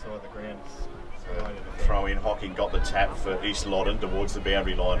Midiamo side of the ground. Throw in, Hocking got the tap for East Loddon towards the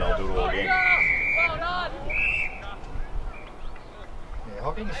boundary line. They'll do it all again. Yeah,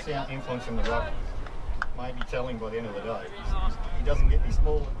 Hocking's influence in the ruck may be telling by the end of the day. He doesn't get any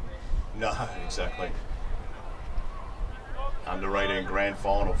smaller. No, exactly. Under 18 grand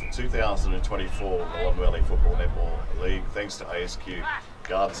final for 2024 the Loddon Valley Football Netball League, thanks to ASQ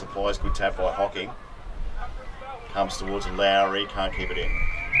Garden Supplies. Good tap by Hocking. Comes towards Lowry, can't keep it in.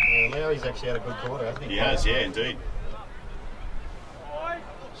 Yeah, Lowry's actually had a good quarter, hasn't he? He has, yeah, indeed.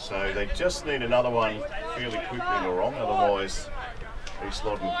 So they just need another one fairly quickly, Marong, otherwise East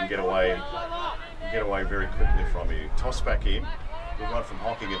Loddon can get away very quickly from you. Toss back in, good one from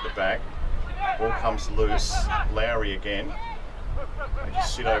Hocking at the back. Ball comes loose, Lowry again. They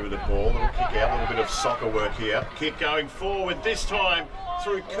just sit over the ball, little kick out, a little bit of soccer work here. Kick going forward, this time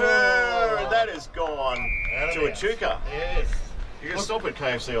through Kerr, and that has gone to a chuka. Yes. You can stop at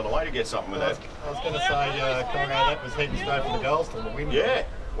KFC on the way to get something with that. I was going to say, Congo, that was heading straight for the goals to the wind. Yeah,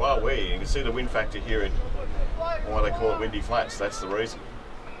 well, you can see the wind factor here at why they call it Windy Flats, that's the reason.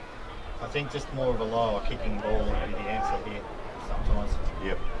 I think just more of a lower kicking ball would be the answer here sometimes.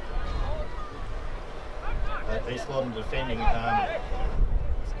 Yep. East Loddon defending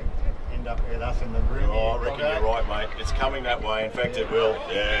end up with us in the room. Oh, I reckon you're right, mate. It's coming that way. In fact, it will.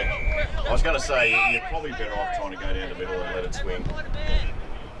 Yeah. I was going to say, you're probably better off trying to go down the middle and let it swing.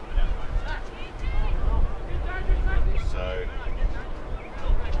 So,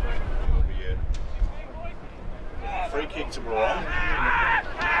 it'll be a free kick to Marong.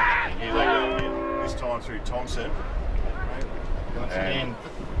 And here they go again. This time through Thompson. Once again,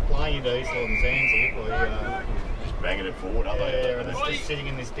 playing into East Loddon's hands here by just banging it forward, aren't they? Yeah, and it's just sitting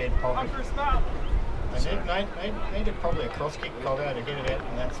in this dead pocket. They need probably a cross kick Coggo to get it out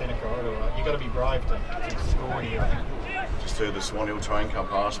in that centre corridor. You've got to be brave to score here, I think. Just heard the Swan Hill train come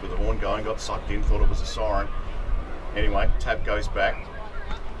past with the horn going, got sucked in, thought it was a siren. Anyway, tap goes back,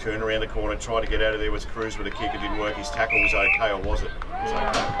 turned around the corner, tried to get out of there, was Cruz with a kick, it didn't work. His tackle was okay, or was it? It was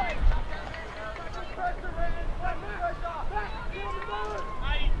okay.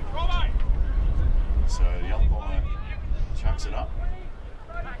 So the umpire chucks it up.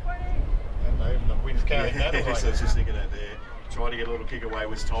 And the wind's carrying that away. So it's just thinking out there. Trying to get a little kick away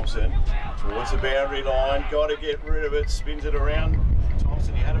with Thompson. Towards the boundary line. Got to get rid of it. Spins it around.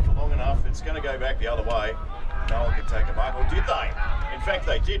 Thompson, he had it for long enough. It's going to go back the other way. No one can take a mark. Or did they? In fact,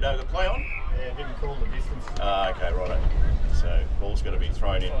 they did. No, the play on? Yeah, didn't call the distance. Okay, righto. So ball's going to be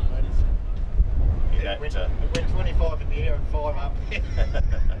thrown in. It went 25 in the air and 5 up.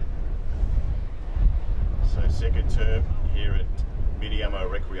 So second term here at Midiamo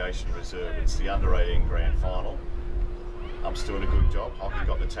Recreation Reserve. It's the under 18 grand final. Ump's doing a good job. Hocking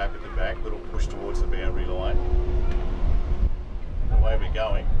got the tap at the back. Little push towards the boundary line. Away we're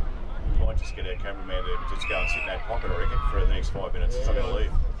going. We might just get our cameraman to just go and sit in that pocket, I reckon, for the next 5 minutes. It's not going to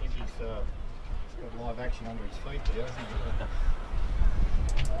leave. I think he's got live action under his feet there, hasn't he?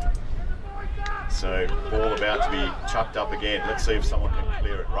 So ball about to be chucked up again. Let's see if someone can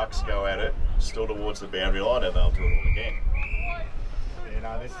clear it. Rucks go at it, still towards the boundary line, and they'll do it all again. Yeah,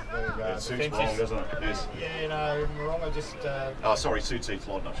 no, this is the it suits Marong, doesn't it? Yes. Yeah, no, Marong just... oh, sorry, suits East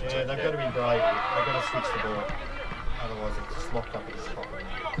Loddon, I should say. Yeah, they've got to be brave. They've got to switch the ball. Otherwise it's just locked up in his pocket.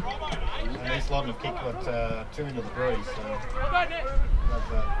 And East Loddon have kicked 2 into the breeze, so they've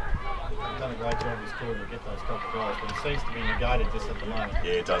done a great job this quarter to get those couple of goals, but it seems to be negated just at the moment.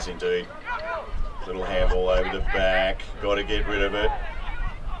 Yeah, it does indeed. Little handball over the back, got to get rid of it.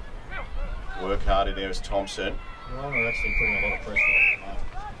 Work hard in there is Thompson. Marong are actually putting a lot of pressure on at the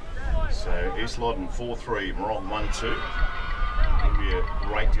moment. So East Loddon 4-3, Marong 1-2. There'll be a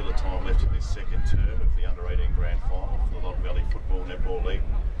great deal of time left in this second term of the under 18 grand final for the Loddon Valley Football Netball League.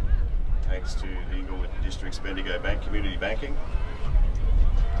 Thanks to the Inglewood District's Bendigo Bank Community Banking.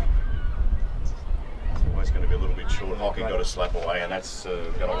 It's always going to be a little bit short. Hocking got a slap away, and that's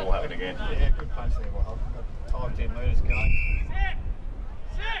going to all happen again. Yeah, good punch there. Well, I've got 5-10 metres going.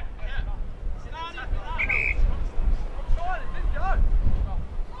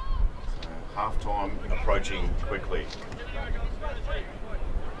 Half-time approaching quickly.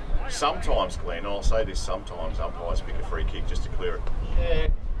 Sometimes, Glenn, I'll say this, sometimes umpires pick a free kick just to clear it. Yeah.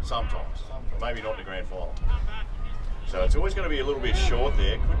 Sometimes. Maybe not in the grand final. So it's always going to be a little bit short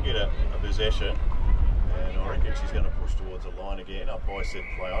there. Couldn't get a possession. And I reckon she's going to push towards the line again. Umpire said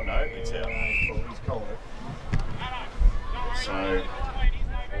play on. No, it's out. He's called it. So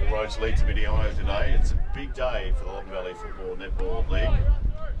all roads lead to Midiamo today. It's a big day for the Loddon Valley Football Netball League.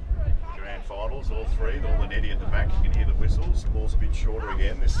 Grand finals, all three, all the netty at the back. You can hear the whistles. Ball's a bit shorter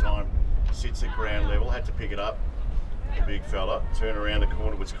again. This time sits at ground level. Had to pick it up the big fella. Turn around the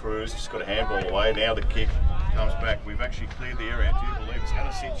corner with Cruz, just got a handball away. Now the kick comes back. We've actually cleared the area. Do you believe it's going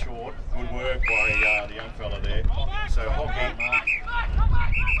to sit short? Good work by the young fella there. So Hockey,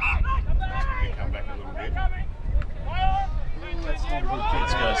 that's going to come back a little bit. It's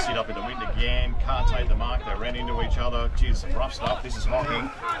going to sit up in the wind again. Can't take the mark. They ran into each other. Geez, some rough stuff. This is Hockey.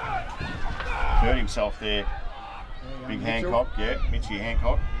 Hurt himself there. Big Hancock, yeah, Mitchie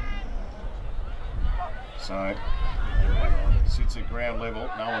Hancock. So sits at ground level.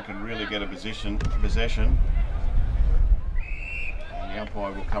 No one can really get a possession. And the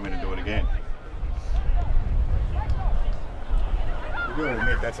umpire will come in and do it again. You've got to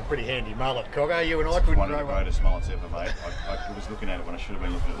admit that's a pretty handy mullet, Cogger. You and I couldn't One grow of the one. greatest mullets ever, mate. I was looking at it when I should have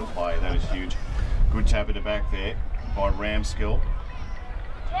been looking at the play. That is huge. Good tap at the back there by Ramskill.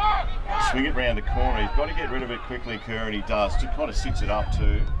 Swing it round the corner. He's got to get rid of it quickly, Kerr, and he does. Just kind of sits it up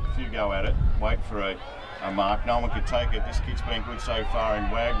too. A few go at it. Wait for a mark. No one can take it. This kid's been good so far in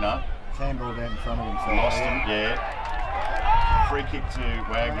Wagner. Handball down in front of him. So Lost him, yeah. Free kick to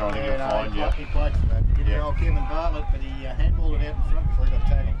Wagner, I think you'll find, yeah. He played for that. He did old Kevin Bartlett, but he handballed it out in front before he got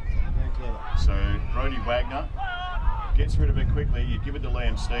tackled. Very clever. So Brody Wagner gets rid of it quickly. You give it to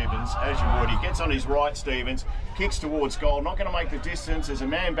Liam Stevens, as you would. He gets on his right, Stevens, kicks towards goal. Not going to make the distance. There's a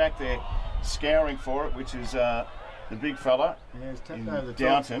man back there scouring for it, which is the big fella in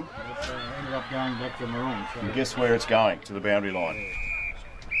Downton. Ended up going back to Marong. So. And guess where it's going? To the boundary line.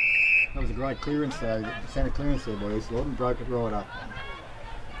 That was a great clearance though. Centre clearance there by East Loddon, broke it right up.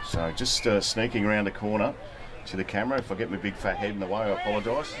 So just sneaking around the corner to the camera. If I get my big fat head in the way, I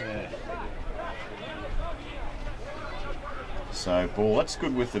apologise. Yeah. So ball, that's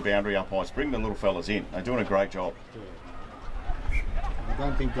good with the boundary umpires. Bring the little fellas in. They're doing a great job. I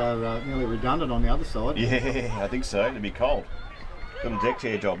don't think they're nearly redundant on the other side. Yeah, I think so. It'll be cold. Little deck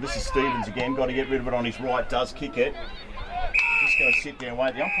chair job. This is Stevens again. Got to get rid of it on his right. Does kick it. Just going to sit there and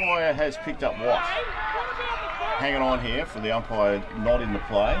wait. The umpire has picked up what? Hanging on here for the umpire not in the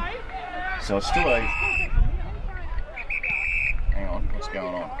play. So it's still a... Hang on, what's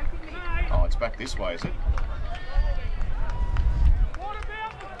going on? Oh, it's back this way, is it?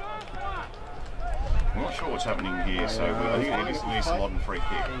 I'm not sure what's happening here, so I think it is an East Loddon free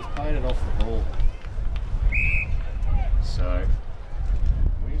kick. He's paid it off the ball. So,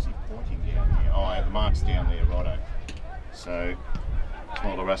 where's he pointing down here? Oh, the mark's down there, righto. So,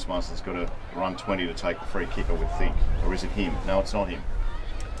 Tyler Rasmussen's got to run 20 to take the free kick, I would think. Or is it him? No, it's not him.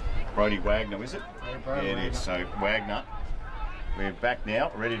 Brody Wagner, is it? Yeah, it is. So, Wagner. We're back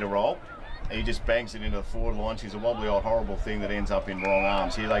now, ready to roll. He just bangs it into the forward line. She's a wobbly old horrible thing that ends up in wrong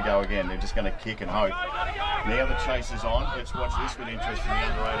arms. Here they go again. They're just going to kick and hope. Now the chase is on. Let's watch this with interest in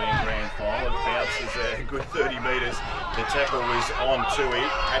the under-18 grand final. It bounces a good 30 metres. The tackle was on Tui.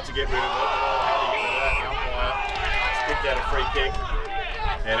 Had to get rid of it. How to get rid of that? The umpire picked out a free kick.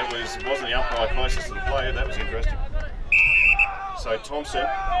 And it wasn't the umpire closest to the player. That was interesting. So Thompson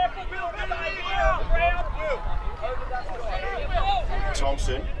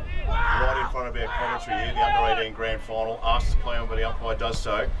right in front of our commentary here, the under-18 grand final, asks to play on, but the umpire does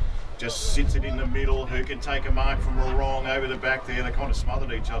so. Just sits it in the middle. Who can take a mark from Marong over the back there? They kind of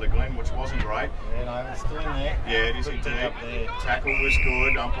smothered each other, Glenn, which wasn't great. Yeah, no, it's still in there. Yeah, it is indeed. Tackle was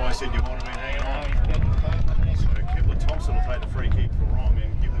good. Umpire said you want to be hanging on. So Kibler Thompson will take the free kick for Marong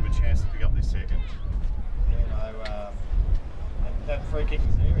and give them a chance to pick up this second. Yeah, no, that free kick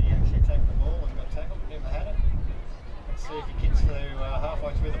was there. He actually taken the ball and got tackled. Never had it. Let's see if he gets to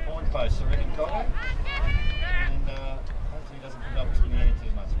halfway through the point post, I reckon, Cotto. And hopefully he doesn't put up in the air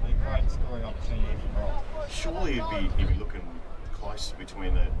too much. It'll be a great scoring opportunity for Roll. Surely he'd be looking close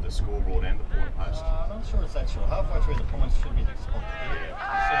between the scoreboard and the point post. I'm not sure it's that short. Halfway through the points should be the spot.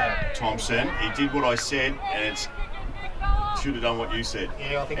 Yeah. Thompson, he did what I said, and should have done what you said.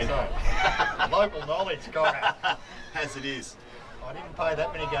 Yeah, I think so. Local knowledge, Cotto. As it is. I didn't play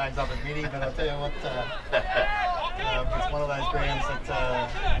that many games up at Midi, but I tell you what, it's one of those grounds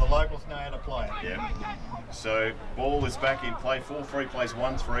that the locals know how to play. Yeah. So ball is back in play. 4-3 plays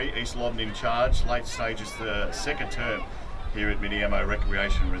 1-3. East Loddon in charge. Late stages, the second term here at Miniamo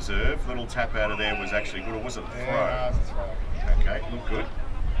Recreation Reserve. Little tap out of there was actually good, or was it a throw? Yeah, it was a throw. Okay, look good.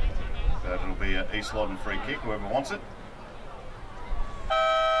 But it'll be an East Loddon free kick, whoever wants it.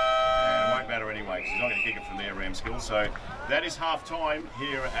 And it won't matter anyway, because he's not going to kick it from there, Ramskill. So that is half time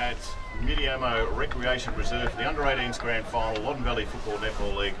here at Miniamo Recreation Reserve for the Under-18s Grand Final, Loddon Valley Football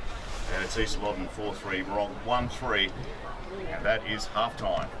Netball League. And it's East Loddon 4-3, Marong 1-3. And that is half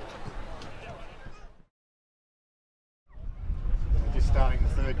time. Just starting the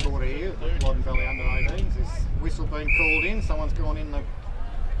third quarter here, the Loddon Valley Under-18s. This whistle been called in, someone's gone in the...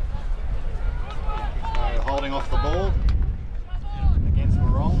 holding going off the ball against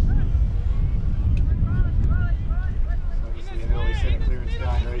Marong. Obviously an early centre clearance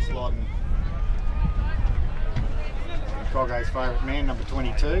going to East Loddon. Coggo's favourite man, number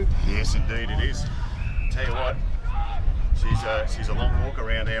 22. Yes, indeed it is. Tell you what, she's a long walk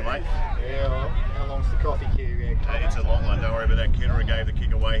around there, mate. Yeah, well, how long's the coffee queue? Hey, it's a long one, don't worry about that. Kenner gave the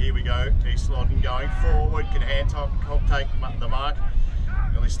kick away. Here we go. East Loddon going forward. Can Hancock take the mark?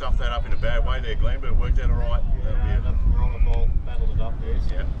 Really stuffed that up in a bad way there, Glenn, but it worked out all right. Yeah, nothing wrong with the ball. Battled it up there.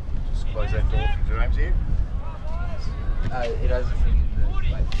 So. Yeah, just close that door for James here. It has a thing in the,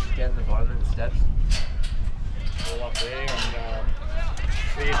 like, down the bottom of the steps. All up there and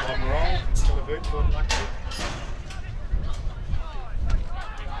cleared by Marong. Got a boot for it, luckily.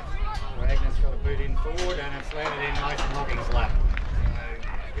 Wagner's got a boot in forward and it's landed in Mason Hocking's lap.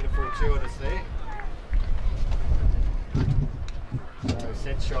 So, bit of fortuitous there. So,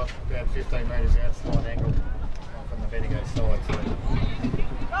 set shot about 15 metres outside angle off on the Bendigo side. So,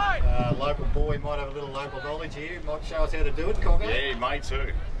 local boy might have a little local knowledge here. Might show us how to do it, Coggo. Yeah, he may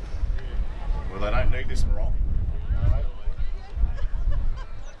too. Well, they don't need this Marong.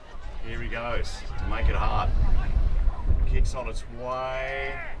 Here he goes to make it hard. Kicks on its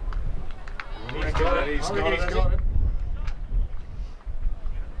way. He's got it.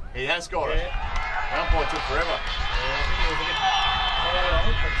 He has got it. The umpire took forever. Yeah, I think he was a bit hard on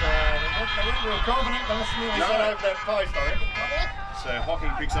it, but they weren't real confident. They must have nearly set over that post, I reckon. So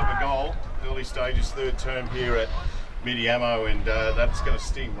Hocking picks up a goal. Early stages, third term here at Midiamo, and that's going to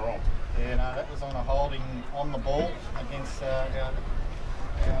sting wrong. Yeah, no, that was on a holding on the ball against our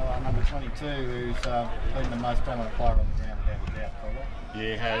number 22, who's been the most dominant player on the ground without a doubt, probably.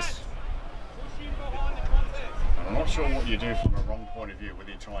 Yeah, he has. And I'm not sure what you do from a wrong point of view,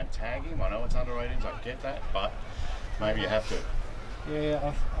 whether you try and tag him. I know it's under 18s, I get that, but maybe you have to.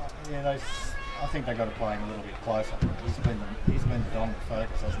 Yeah, I think they've got to play him a little bit closer. He's been the dominant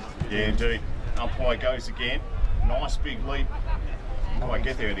focus, hasn't he? Yeah, indeed. Umpire goes again. Nice big leap. Didn't quite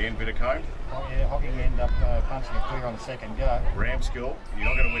get there at the end, bit of comb. Oh, yeah, Hocking ended up punching it clear on the second go. Ramskill, you're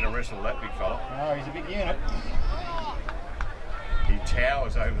not going to win a wrestle, that big fella. No, he's a big unit. He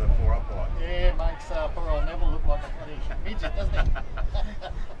towers over the poor upright. Yeah, makes poor old Neville look like a bloody midget, doesn't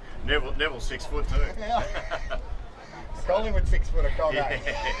he? Neville's 6 foot too. Yeah. Collingwood 6 foot of Coggo.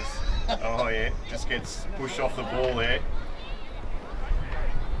 Yes. Oh yeah, just gets pushed off the ball there.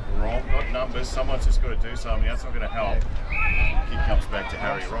 Wrong, got numbers. Someone's just got to do something. That's not going to help. Kick comes back to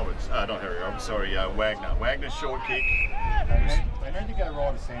Harry Roberts. Not Harry Roberts. Sorry, Wagner. Wagner's short kick. They need to go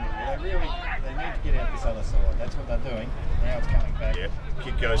right of centre. They need to get out this other side. That's what they're doing. Now it's coming back. Yep.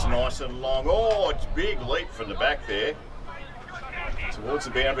 Kick goes nice and long. Oh, it's a big leap from the back there towards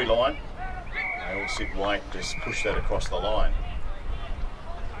the boundary line. They all sit and wait. Just push that across the line.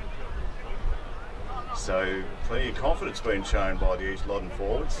 So plenty of confidence being shown by the East Loddon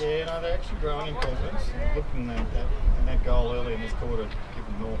forwards. Yeah, no, they're actually growing in confidence. Looking at that goal early in this quarter,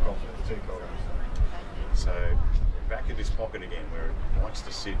 given more confidence to Coggo. So back in this pocket again, where it likes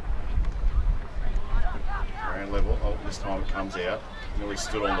to sit ground level. Oh, this time it comes out. Nearly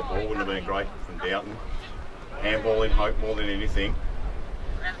stood on the ball. Wouldn't have been great from Downton. Handball in hope more than anything.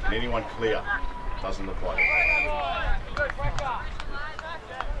 Can anyone clear? Doesn't look like it.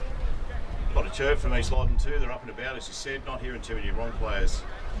 A lot of chirp from East Loddon too. They're up and about, as you said, not hearing too many wrong players.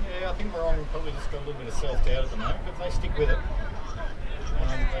 Yeah, I think Marong probably just got a little bit of self-doubt at the moment, but if they stick with it,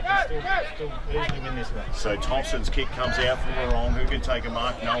 they can still easily win this one. So Thompson's kick comes out from Marong. Who can take a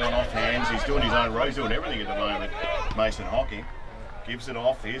mark? No one off hands. He's doing his own row, he's doing everything at the moment. Mason Hocking gives it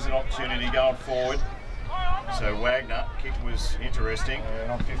off. Here's an opportunity going forward. So Wagner, kick was interesting.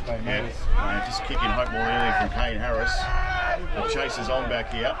 Not 15 metres. Just kicking hope more early from Kane Harris. The chase is on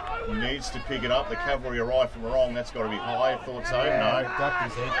back here. Needs to pick it up. The cavalry arrived from Marong. That's got to be high. I thought so. No. Ducked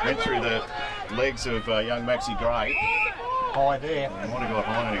his head. Went through the legs of young Maxi Gray. High there. And what a got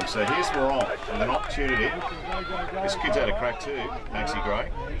behind him. So here's Marong with an opportunity. This kid's had a crack too, Maxi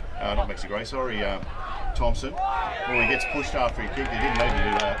Gray. Not Maxi Gray, sorry, Thompson. Well, he gets pushed after he kicked. He didn't need to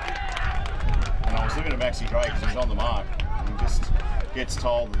do that. And I was looking at Maxi Gray because he's on the mark. And he just gets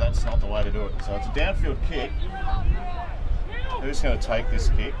told that that's not the way to do it. So it's a downfield kick. Who's going to take this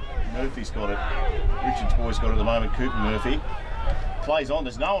kick? Murphy's got it. Richard's boy's got it at the moment. Cooper Murphy plays on.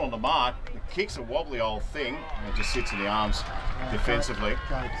 There's no one on the mark. The kick's a wobbly old thing. And it just sits in the arms defensively.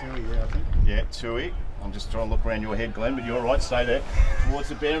 Tui, yeah, I think. Yeah, Tui. I'm just trying to look around your head, Glenn, but you're right. Stay there. Towards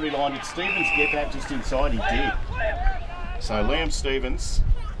the boundary line. Did Stevens get that just inside? He did. So Liam Stevens.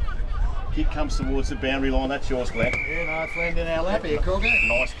 Kick comes towards the boundary line. That's yours, Glenn. Yeah, no, it's landed in our lap here, Coggo.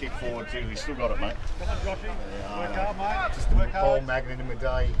 Nice kick forward too. He's still got it, mate. Come on, Joshy. Work hard, mate. Just a ball magnet in the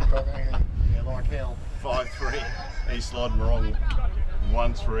day, Coggo. Yeah, like hell. 5-3. East Loddon Marong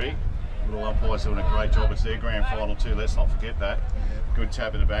 1-3. Little umpires doing a great job. It's their grand final too, let's not forget that. Good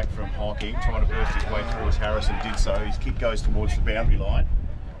tap in the back from Hocking, trying to burst his way through as Harrison did so. His kick goes towards the boundary line.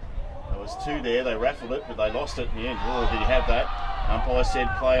 There was two there, they raffled it, but they lost it in the end. Oh, did you have that? Umpire said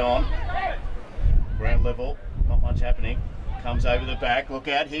play on. Ground level, not much happening. Comes over the back, look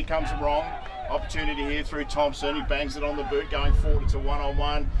out, here comes Marong. Opportunity here through Thompson, he bangs it on the boot, going forward, it's a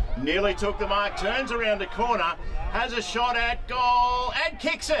one-on-one. Nearly took the mark, turns around the corner, has a shot at goal, and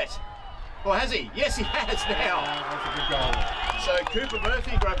kicks it. Or has he? Yes, he has now. That's a good goal. So Cooper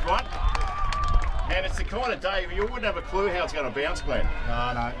Murphy grabbed one. And it's the kind of day where you wouldn't have a clue how it's going to bounce, Glenn.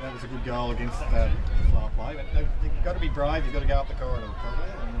 No, that was a good goal against the slow play. But you've got to be brave, you've got to go up the corridor,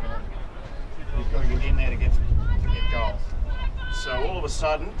 and you've got to get in there to get goals. So all of a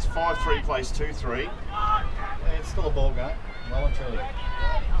sudden, it's 5-3 plays 2-3. Yeah, it's still a ball game, well and truly.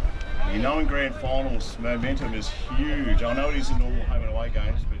 You know in grand finals, momentum is huge. I know it is in normal home and away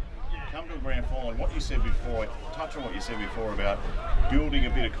games, but come to a grand final, and what you said before, touch on what you said before about building a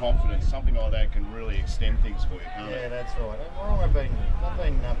bit of confidence, something like that can really extend things for you, can't it? Yeah, that's right. Marong have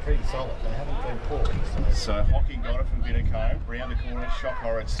been pretty solid. They haven't been poor. So Hocking got it from Vinicombe, round the corner, shot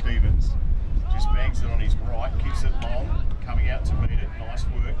horror at Stevens. Just bangs it on his right, kicks it long, coming out to meet it. Nice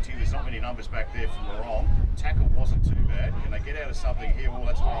work. Gee, there's not many numbers back there from Marong. Tackle wasn't too bad. Can they get out of something here? Well,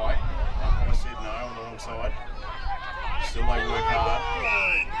 that's right. I said no on the wrong side. Still they work hard.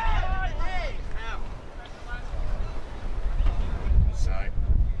 So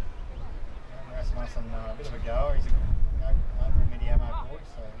Rasmussen, a bit of a go. He's a mid-ammo boy,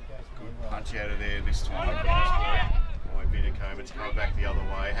 so he goes good. Punch out of there this time. Nice work. Boy, Vinicombe, it's coming back the other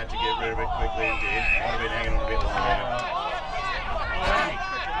way. Had to get rid of it quickly and did. Might have been hanging on a bit longer.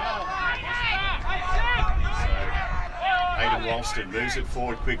 So, Aidan Ralston moves it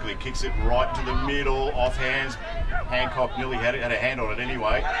forward quickly, kicks it right to the middle, off hands. Hancock nearly had a hand on it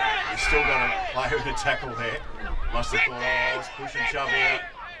anyway. He's still got a player with a tackle there. Must have thought, oh, let's push and shove out.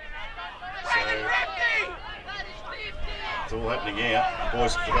 So, it's all happening out. The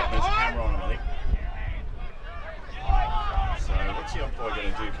boys have forgotten there's a camera on them, I think. So what's the umpire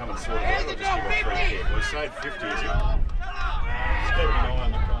going to do? Come and sort it out or just give a free kick? Well, he saved 50, is he? He's keeping an eye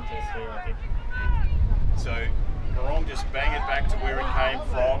on the contest there, I think. So Marong just bang it back to where it came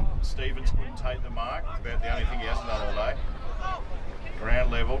from. Stevens couldn't take the mark. It's about the only thing he hasn't done all day.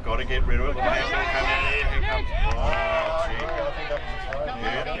 Ground level, got to get rid of it. Look at that ball come out here. Here comes. Oh, gee. I think that was a throw.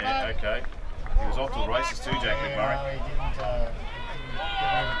 Yeah, okay. He was off to the races too, Jack McMurray. No, he didn't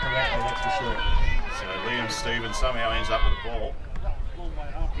get rid of it correctly, that's for sure. So Liam Stevens somehow ends up with the ball.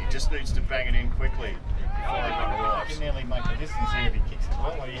 He just needs to bang it in quickly before everyone He arrives. can nearly make the distance here if he kicks it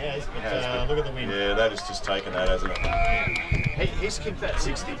well. He has, but look at the wind. Yeah, that has just taken that, hasn't it? He's kicked that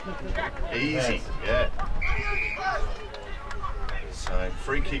 60. Easy, yeah. So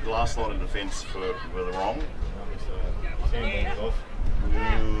free kick, last line of defence for the Marong.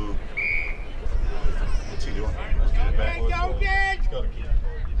 Ooh. What's he doing? Let's get it back. He's got a kick.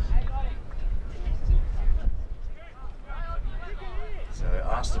 So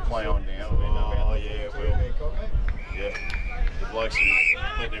asked to play on now. Oh, yeah, well. Yeah. The blokes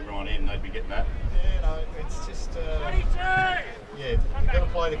are letting everyone in, they'd be getting that. Yeah, no, it's just, yeah, you've got to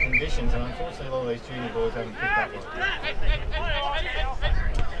play the conditions, and unfortunately a lot of these junior boys haven't picked up one.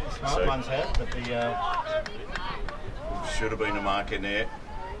 The smart ones have, but the... Should have been a mark in there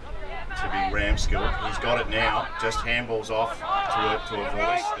to be Ramskill. He's got it now, just handballs off to a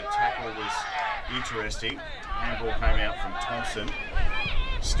voice. The tackle was interesting. Handball came out from Thompson.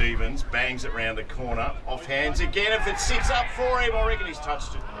 Stevens bangs it round the corner, off hands again. If it sits up for him, I reckon he's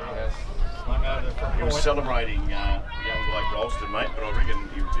touched it. He was celebrating young Blake Ralston, mate, but I reckon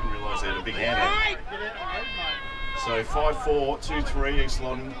he didn't realise they had a big hand on it. So 5-4, 2-3, East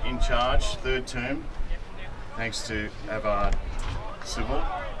Loddon in charge, third term. Thanks to Avard Civil.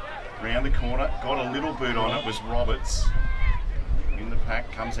 Round the corner, got a little boot on it, was Roberts. In the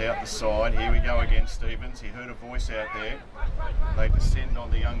pack, comes out the side. Here we go again, Stevens. He heard a voice out there. They descend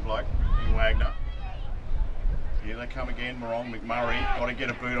on the young bloke in Wagner. Here they come again, Marong, McMurray. Got to get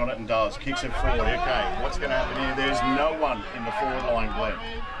a boot on it and does. Kicks it forward. Okay, what's going to happen here? There's no one in the forward line, Glenn.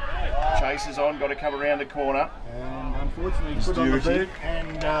 Chases on, got to come around the corner. And unfortunately, put on the boot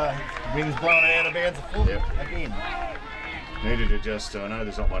and wings blown out of bounds a foot again. Needed to just, I know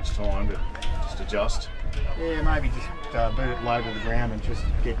there's not much time, but just adjust. Yeah, maybe just boot it low to the ground and just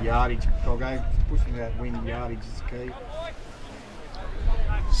get yardage. I'll go pushing that wind, yardage is key.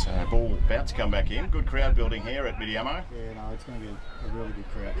 So ball about to come back in. Good crowd building here at Midiamo. Yeah, no, it's going to be a really good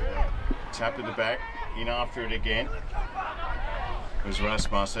crowd today. Tap at the back, in after it again. It was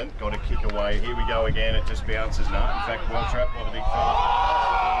Rasmussen, got a kick away. Here we go again, it just bounces. No, in fact, well trapped by the big fella.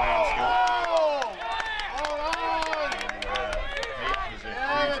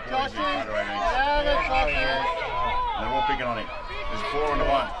 And they're all picking on him. There's 4 on the 1.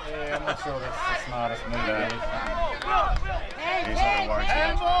 Yeah, I'm not sure that's the smartest move. No. He's not going to worry too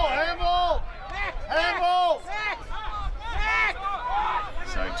much. Handball!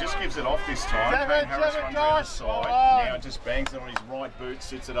 So just gives it off this time. Harris runs around the side. Now just bangs it on his right boot,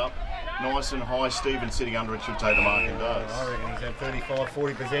 sits it up nice and high. Stephen sitting under it should take the mark and does. I reckon he's had 35,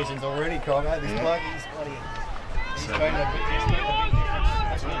 40 possessions already, Congo. This bloke, he's bloody. He's So- made a big difference.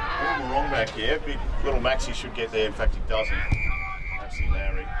 All wrong back here. Big little Maxi should get there. In fact, he doesn't. Maxi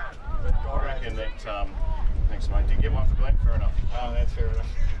Larry. I reckon that. Thanks, mate. Did you get one for Glenn? Fair enough. Oh, that's fair enough.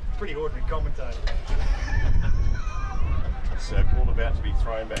 Pretty ordinary commentator. So ball about to be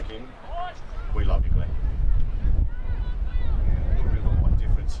thrown back in. We love you, Glenn. A little bit of a height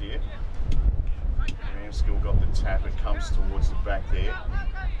difference here. Ramskill got the tap. It comes towards the back there.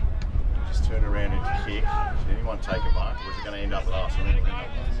 Just turn around and kick. Should anyone take a mark, or is it going to end up with us? We're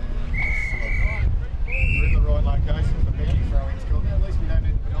in the right location for bounty throwing score. At least we don't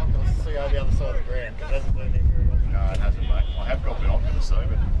need binoculars to see over the other side of the ground, because it hasn't been there very long. No, it hasn't, mate. I have got binoculars though,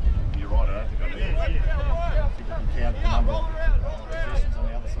 but you're right, I don't think I need it. I think we can count the number of positions on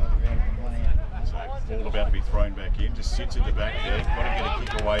the other side of the ground from one end. So ball about to be thrown back in, just sits at the back there. Got to get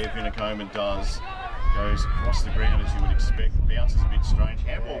a kick away if Vinacoma does. Goes across the ground as you would expect. Bounces a bit strange.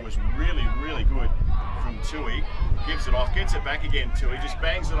 Handball was really, really good from Tui. Gives it off, gets it back again. Tui just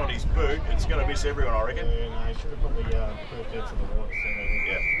bangs it on his boot. It's going to miss everyone, I reckon. Yeah, no, he should have probably put it out to the right centre.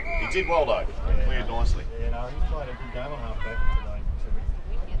 Yeah, he did well though. Cleared nicely. Yeah, no, he's played a good game on halfback today.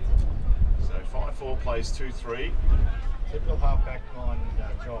 So 5-4 plays 2-3. Typical halfback line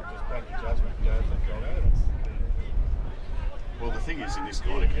job, just back to judgment and go for the job. Well, the thing is, in this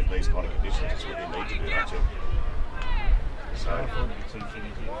kind of these kind of conditions, it's what you need to do, don't you? So, I thought it'd be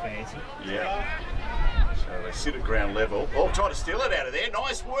too fancy. yeah. So they sit at ground level. Oh, try to steal it out of there.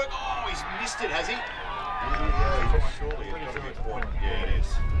 Nice work. Oh, he's missed it, has he? Surely it's got to be a point. Yeah, it is.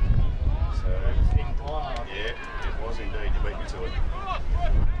 So, yeah, it was indeed. You beat me to it.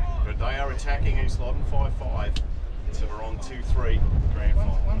 But they are attacking East Loddon 5-5. So we're on 2-3 grand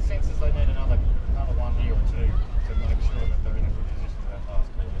final. One sense is they need another one here or two to make sure that they're in a good position for that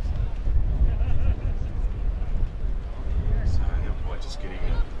last quarter. So they're quite just getting a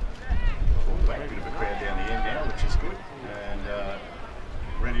bit of a crowd down the end now, which is good. And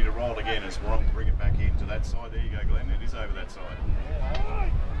ready to roll again as Marong bring it back into that side. There you go, Glenn. It is over that side.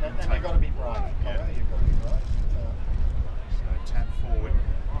 And you've got to be brave. Yeah. You've got to be brave. So tap forward.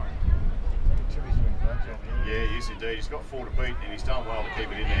 Chewy's doing a great job here. Yeah, he is indeed. He's got 4 to beat and he's done well to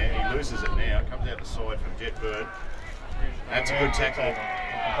keep it in there. He loses it now. Comes out the side from Jet Bird. That's a good tackle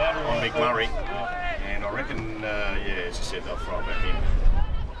on McMurray. And I reckon, yeah, as you said, they'll throw it back in.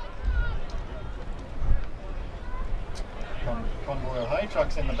 Convoy hay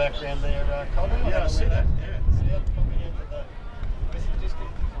trucks in the background there, Colin. Yeah, I see that. Yeah. See that probably into the Western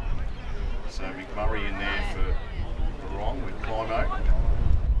District. So McMurray in there for Marong with Climo.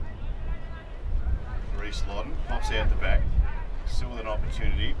 For East Loddon. Pops out the back. Still with an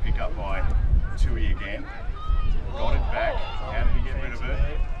opportunity. Pick up by Tui again. Got it back. How did he get rid of it?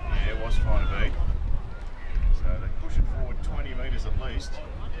 Yeah, it was trying to beat. So they push it forward 20 metres at least.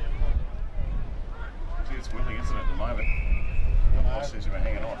 It's willing, isn't it, at the moment? The boss says we're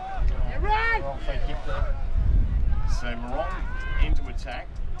hanging on. Wrong free kick there. So Marong into attack.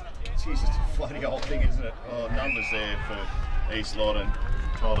 Jeez, it's a floaty old thing, isn't it? Oh, numbers there for East Loddon.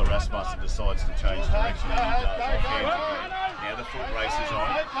 Tyler Rasmussen decides to change direction and he does. Now the foot race is on.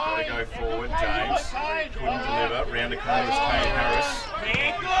 Got to go forward. James couldn't deliver. Round the corner is Kane Harris.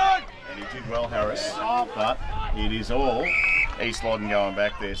 And he did well, Harris. But it is all East Loddon going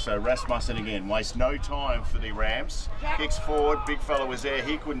back there. So Rasmussen again wastes no time for the Rams. Kicks forward. Big fella was there.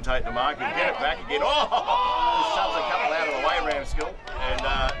 He couldn't take the mark. He'll get it back again. Oh! Just shoves a couple out of the way, Ramskill. And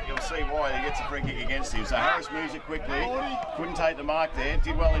you'll see why he gets a free kick against him. So Harris moves it quickly. Couldn't take the mark there.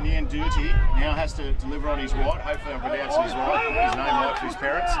 Did well in the end. Dirty now has to deliver on his right. Hopefully I'm pronouncing his right. His name right for his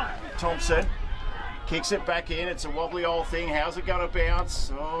parents. Thompson kicks it back in. It's a wobbly old thing. How's it going to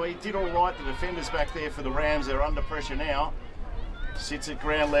bounce? Oh, he did all right. The defenders back there for the Rams. They're under pressure now. Sits at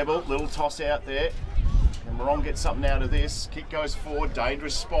ground level. Little toss out there. And Marong gets something out of this. Kick goes forward.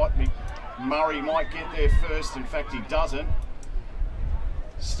 Dangerous spot. Murray might get there first. In fact, he doesn't.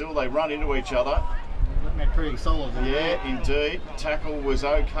 Still, they run into each other. They're pretty solid. Yeah, indeed. Tackle was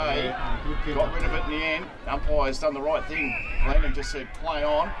okay. Yeah, got rid of it in the end. Umpire's done the right thing. Landon just said play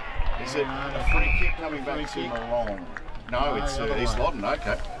on. Is it a free kick coming back to Marong? No, it's East Loddon,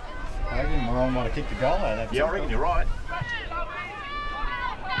 okay. I think Marong might have kicked the goal out. Yeah, I reckon you're right.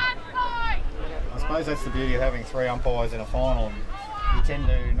 I suppose that's the beauty of having 3 umpires in a final. You tend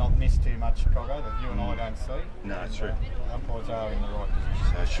to not miss too much coggo that you and I don't see. No, it's true. Umpires are in the right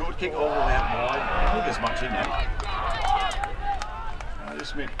position. So short kick all out wide. I think there's much in there. I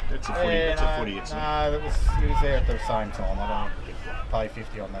just meant that's a footy. Yeah, That's a footy. It's no, it was there at the same time. I don't pay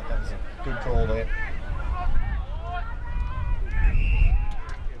 50 on that. That was a good call there.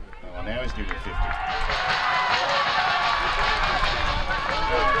 Oh, now he's giving it 50.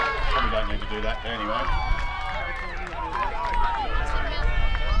 Probably don't need to do that anyway.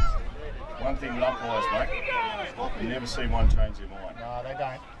 One thing with umpires, mate, you never see one change their mind. No, they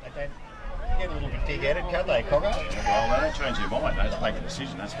don't. They don't get a little bit big-headed, can't they, Cogger? Well, they don't change their mind. They just make a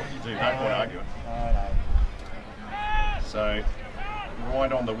decision. That's what you do. No point arguing. No. So,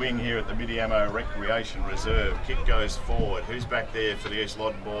 right on the wing here at the Midiamo Recreation Reserve. Kick goes forward. Who's back there for the East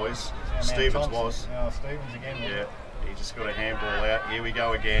Loddon boys? Stevens was. Oh, Stevens again. Yeah, he just got a handball out. Here we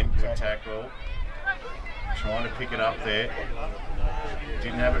go again. Good tackle. Trying to pick it up there.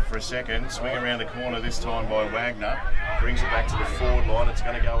 Didn't have it for a second. Swing around the corner this time by Wagner. Brings it back to the forward line. It's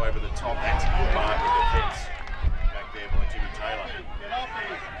going to go over the top. That's a good mark in defence. Back there by Jimmy Taylor.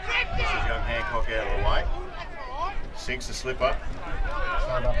 This is young Hancock out of the way. Sinks the slipper.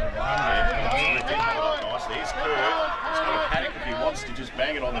 Hold up and Nicely. Here's Kerr. He's got a panic if he wants to just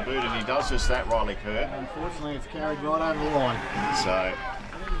bang it on the boot, and he does just that, Riley Kerr. Unfortunately, it's carried right over the line. So,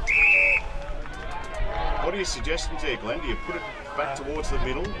 what are your suggestions there, Glenn? Do you put it back towards the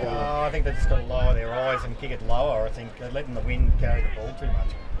middle? Or? I think they've just got to lower their eyes and kick it lower. I think they're letting the wind carry the ball too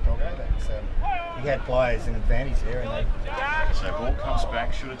much. He had players in advantage there, and they. So ball comes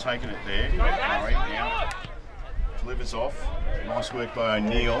back. Should have taken it there. Murray now delivers off. Nice work by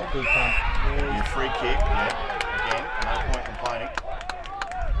O'Neill. Good pump. Your free kick. Yeah. Again, no point complaining.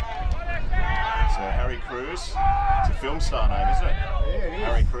 So Harry Cruz. It's a film star name, isn't it? Yeah, it is.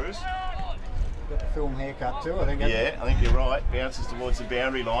 Harry Cruz. Got the film haircut too, I think. Yeah, I think you're right. Bounces towards the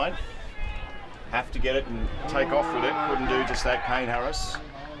boundary line. Have to get it and take off with it. Couldn't do just that, Kane Harris.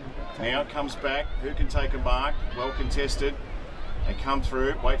 Now it comes back. Who can take a mark? Well contested. They come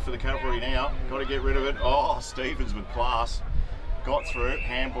through. Wait for the cavalry now. Got to get rid of it. Oh, Stevens with class. Got through.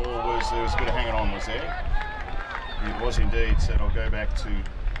 Handball was, there was a bit of hanging on, was there? It was indeed. Said I'll go back to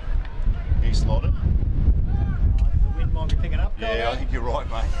East Loddon. The wind might be picking up. Yeah, I think you're right,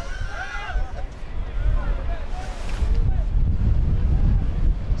 mate.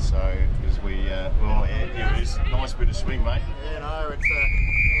 So, as we, well, yeah, here it is. Nice bit of swing, mate. Yeah, no, it's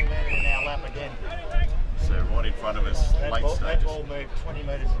landed in our lap again. So, right in front of us, late stages. That ball moved 20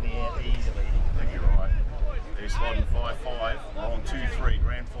 metres in the air easily. I think you're right. East Loddon 5-5, Marong 2-3,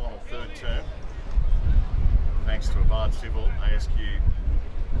 grand final, third term. Thanks to Avard Civil, ASQ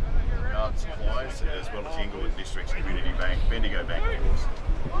Garden Supplies, as well as Inglewood District's Community Bank, Bendigo Bank, of course.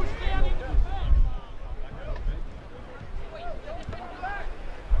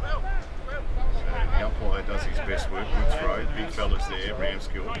 The umpire does his best work, good throw, big fellas there,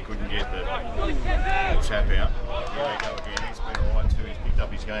 Ramskill, couldn't get the tap out. Here they go again, he's been alright too, he's picked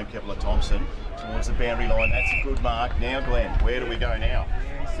up his game, Kepler Thompson, towards the boundary line, that's a good mark. Now Glenn, where do we go now?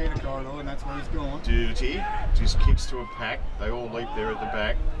 Yeah, he's centre corridor and that's where he's gone. Duty, just kicks to a pack, they all leap there at the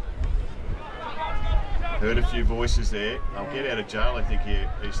back. Heard a few voices there. They'll get out of jail, I think, here,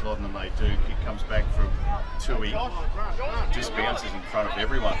 East Loddon, and they do. Kick comes back from Tui. Just bounces in front of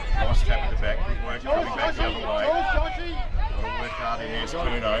everyone. Nice tap at the back. Good work coming back the other way. Got to work hard in there.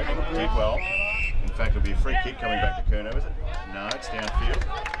 Kuno did well. In fact, it'll be a free kick coming back to Kuno, is it? No, it's downfield.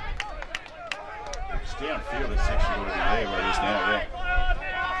 If it's downfield, it's actually got to be there where it is now,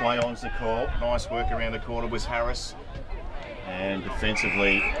 yeah. Play on's the call. Nice work around the corner was Harris. And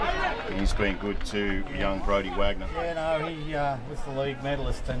defensively, he's been good to young Brody Wagner. Yeah, no, he was the league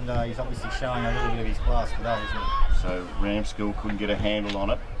medalist and he's obviously showing a little bit of his class today, isn't he? So Ramskill couldn't get a handle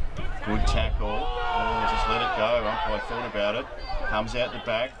on it. Good tackle. Oh, just let it go. Umpire thought about it. Comes out the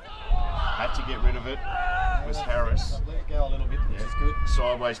back. Had to get rid of it. It was Harris. Let it go a little bit, which is good.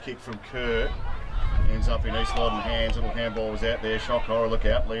 Sideways kick from Kerr. Ends up in East Loddon hands. Little handball was out there. Shock horror, look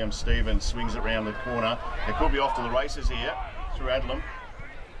out. Liam Stevens swings it round the corner. They could be off to the races here through Adlam.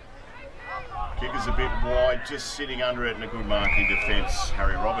 Kick is a bit wide, just sitting under it, and a good mark in defence,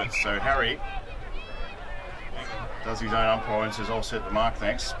 Harry Roberts. So Harry does his own umpire and says, I'll set the mark,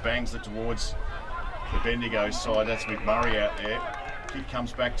 thanks. Bangs it towards the Bendigo side. That's McMurray out there. Kick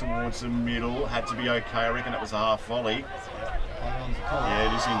comes back towards the middle. Had to be okay. I reckon it was a half volley. Yeah,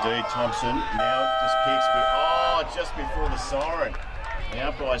 it is indeed. Thompson now just kicks, but just before the siren. The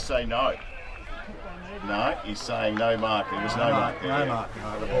umpires say no. No, he's saying no mark. There was no mark there. No mark.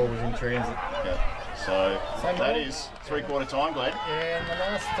 No, the ball was in transit. Yeah. So that is three-quarter time, Glenn. Yeah, and the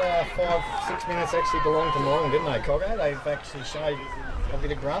last 5-6 minutes actually belonged to Marong, didn't they, Coggo? They've actually showed a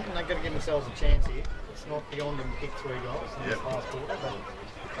bit of grunt, and they've got to give themselves a chance here. It's not beyond them to kick 3 goals in this last quarter, but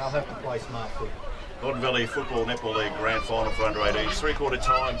they'll have to play smart foot. Loddon Valley Football Netball League Grand Final for under 18s. Three-quarter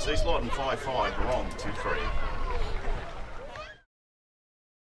times. East Loddon 5-5. Marong 2-3.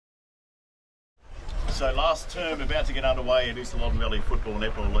 So last term about to get underway. It is the Loddon Valley Football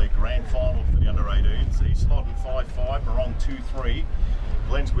Netball League Grand Final for the under 18s. East Loddon 5-5. Marong 2-3.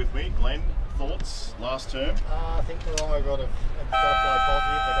 Glenn's with me. Glenn, thoughts last term? I think Marong have got to play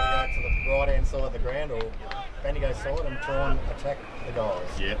positive. They've got to go to the right-hand side of the ground or Bendigo side and try and attack the guys.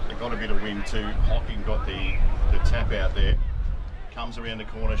 Yeah, they've got a bit of wind too. Hocking got the tap out there. Comes around the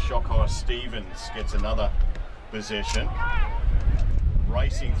corner. Shockhire Stevens gets another possession.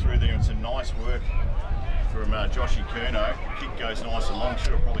 Racing through there. It's a nice work from Joshy Curnow. Kick goes nice and long.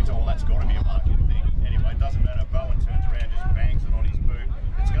 Should have probably told, well, that's got to be a mark, you'd think. Anyway, it doesn't matter. Bowen turns around, just bangs it on his boot.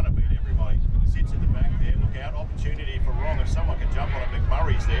 It's going to beat everybody. Sits at the back there. Look out. Opportunity for Wrong. If someone can jump on it,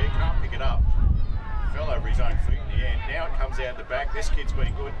 McMurray's there. Can't pick it up. Fell over his own feet in the end. Now it comes out the back. This kid's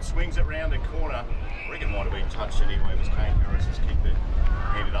been good. Swings it round the corner. I reckon it might have been touched anyway. It was Kane Harris's kick that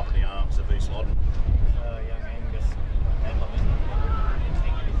ended up in the arms of East Loddon. Young Angus.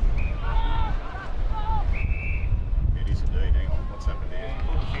 It is indeed. Hang on. What's happened there?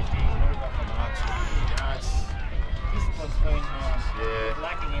 50s moved up the march. Yeah, it's... Discipline's been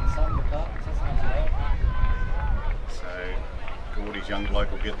lacking in some departments. That's not too bad. So, Gordy's young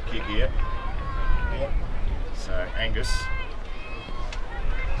bloke will get the kick here. Yep. So, Angus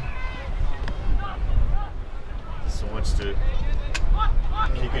decides to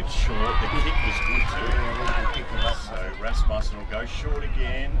kick it short. The kick was good too. So, Rasmussen will go short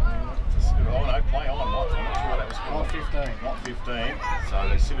again. Oh no, play on. I'm not sure that was Not 15. Not 15. So,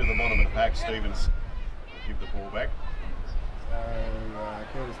 they sit at the bottom of the pack. Stevens will give the ball back. So,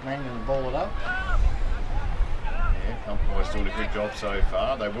 Curtis Mangan will ball it up. Yeah, umpire's doing a good job so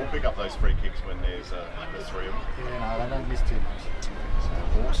far. They will pick up those free kicks when there's 3 of them. Yeah, no, they don't miss too much. So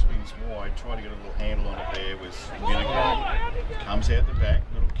ball swings wide, try to get a little handle on it there was Winnicott. Comes out the back,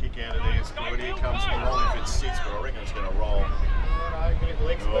 little kick out of there, it's good. Here comes Marong if it sits, but I reckon it's going to roll.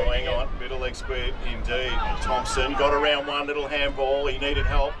 Oh, hang on, middle leg speed indeed. Thompson got around one little handball, he needed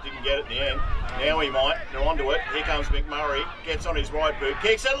help, didn't get it in the end. Now he might, they're onto it. Here comes McMurray, gets on his right boot,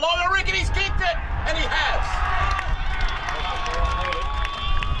 kicks it long, I reckon he's kicked it, and he has.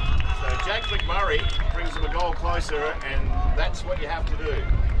 So Jack McMurray brings him a goal closer, and that's what you have to do.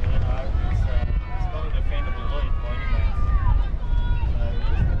 Yeah, no, it's not a defendable lead by any means. So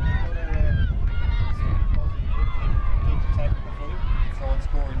just got to keep attacking the footy, try and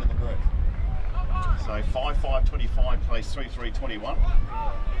score into the group. So 5-5-25 plays 3-3-21.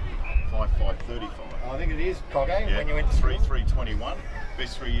 5-5-35. I think it is, Coggo, Yeah, when you went to school. 3-3-21.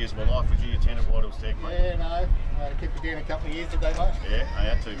 Best 3 years of my life was year 10 at Whitehall's Tech, mate. Yeah, no, they kept you down a couple of years, did they, mate? Yeah, I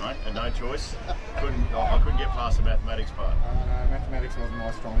had to, mate, and no choice. I couldn't get past the mathematics part. No, mathematics wasn't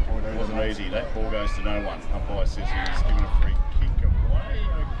my strong point either. It wasn't easy. That ball goes to no one. Umpire says he's given a free kick away.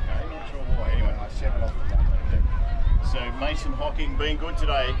 Okay, not sure why. Anyway, I shove it off the top. so Mason Hocking being good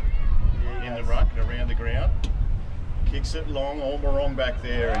today in the ruck and around the ground. Kicks it long, all Marong back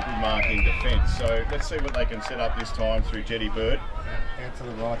there and good marking defence. So let's see what they can set up this time through Jetty Bird. Out to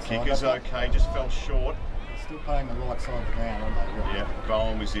the right side. Kick is okay, just fell short. They're still playing the right side of the ground, aren't they? Really? Yeah,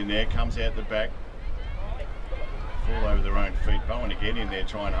 Bowen was in there, comes out the back. Fall over their own feet. Bowen again in there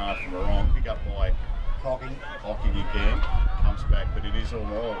trying hard for Marong. Pick up by Hocking again. Comes back, but it is all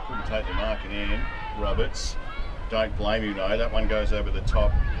right. Couldn't take the mark in the end. Roberts. Don't blame him though. That one goes over the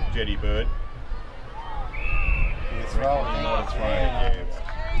top. Jetty Bird. Yeah, throw. Not a throw. Yeah.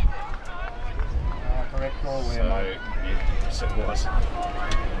 Correct call there, So, mate. yes, it was. So,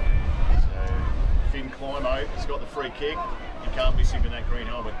 Finn Climo has got the free kick. You can't miss him in that green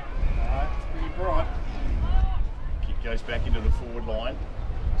helmet. No, it's pretty bright. Kick goes back into the forward line.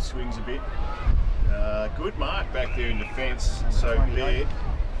 Swings a bit. Good mark back there in defence. So there,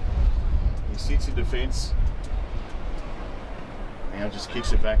 he sits in defence. Now just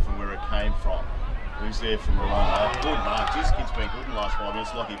kicks it back from where it came from. Who's there from Marong? Good mark. This kid's been good in the last 5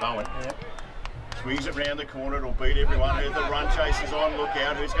 minutes. Lockie Bowen. Yep. Swings it round the corner. It'll beat everyone. Who the run chases on. Look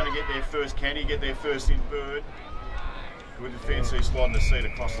out. Who's going to get there first? Can he get there first in Bird? Good defence. He's sliding the seat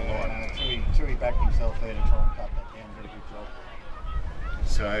across the line. Tui backed himself there to try and cut that down. Very good job.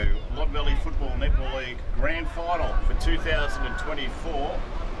 So, Loddon Valley Football Netball League Grand Final for 2024.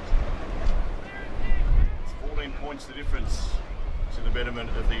 It's 14 points the difference. to the betterment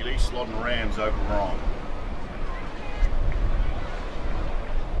of the East Loddon Rams over Marong.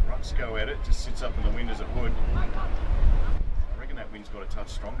 Rucks go at it, just sits up in the wind as it would. I reckon that wind's got a touch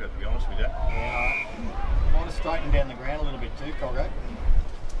stronger, to be honest with you. Yeah, might have straightened down the ground a little bit too, Coggo.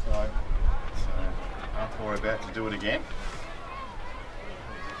 So umpire about to do it again.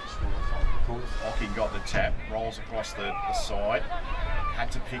 Hockey got the tap, rolls across the side, had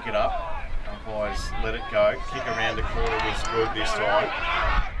to pick it up. Umpires let it go. Kick around the corner was good this time.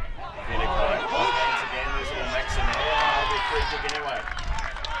 Vinico. Once again, there's a little Max in there. They'll be free kick anyway.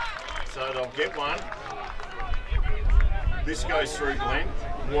 So they'll get one. This goes through, Glenn.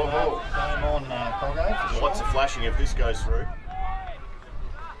 Whoa. Game on, Coggo. Lots of flashing if this goes through.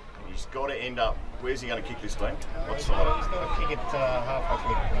 He's got to end up. Where's he going to kick this, Glenn? What side? He's got to kick it halfway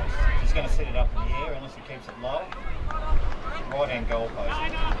through the course. He's going to set it up in the air unless he keeps it low. Right-hand goal post.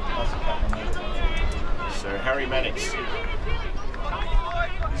 That's a couple of metres. So Harry Mannix.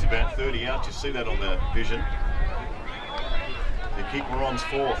 He's about 30 out. You see that on the vision. The kick Marong's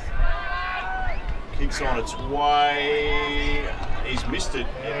fourth. Kicks on its way. He's missed it.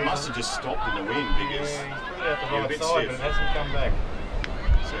 It must have just stopped in the wind because he's put it out the a right bit side, stiff. but it hasn't come back.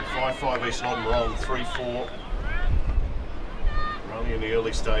 So 5-5 East Loddon Marong, 3-4. We're only in the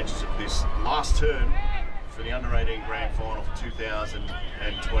early stages of this last turn for the under-18 grand final for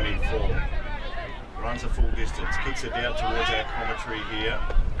 2024. Runs a full distance, kicks it down towards our commentary here.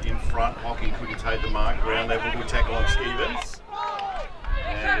 In front, Hocking couldn't take the mark. Ground level, good tackle on Stevens.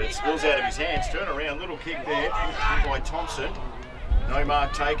 And it spills out of his hands. Turn around, little kick there by Thompson. No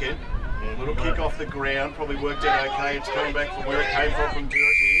mark taken. Little kick off the ground, probably worked out okay. It's coming back from where it came from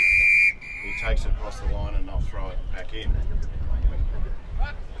Durkee. He takes it across the line and they'll throw it back in.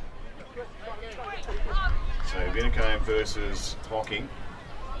 So Vinicombe versus Hocking.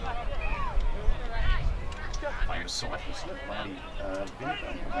 Famous cyclist, isn't it? Lady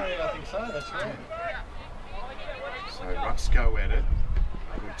Vinicombe. Yeah, I think so, that's right. So Rucks go at it.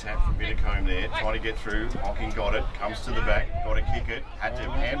 Good tap from Vinicombe there, trying to get through. Hocking got it, comes to the back, got to kick it, had to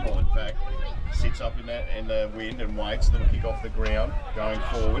handball in fact. Sits up in the wind and waits, little kick off the ground, going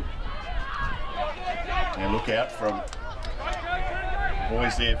forward. And look out from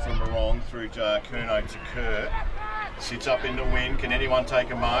boys there from Marong through Curnow to Kerr. Sits up in the wind, can anyone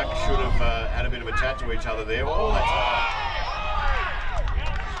take a mark? Should have had a bit of a chat to each other there. Oh, that's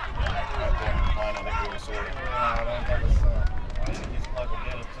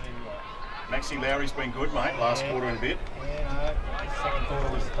Maxie Lowry's been good, mate, last quarter and a bit. Yeah, no, the second quarter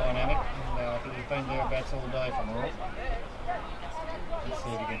was dynamic. And, I think he's been thereabouts all day from Marong. Let's see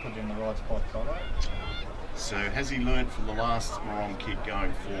if he can put it in the right spot, Coggo. So has he learnt from the last Marong kick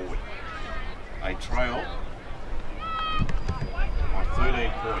going forward? A trail by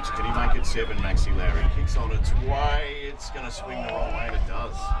 13 points. Can he make it 7, Maxie Lowry? Kicks on its way. It's going to swing the wrong way, and it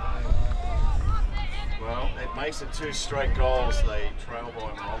does. Well, it makes it 2 straight goals. They trail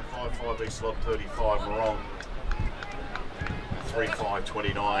by Marong. 5-5 East Loddon, 35 Marong. 3-5,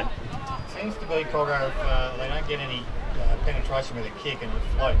 29. Seems to be, Coggo, if they don't get any penetration with a kick and it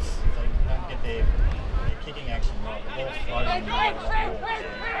floats, if they don't get their kicking action right, the ball's floating in the middle of the ball.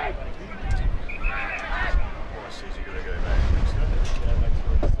 Says you've got to go back.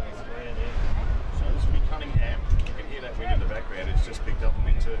 So this will be Cunningham. You can hear that wind in the background. It's just picked up a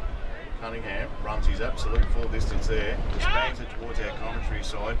bit too. Cunningham runs his absolute full distance there. Just bangs it towards our commentary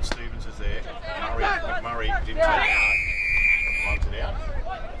side. Stevens is there. McMurray didn't take the mark. Runs it out.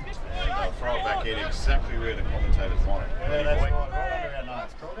 And they'll throw it back in exactly where the commentators want it. Yeah, that's right. Right under our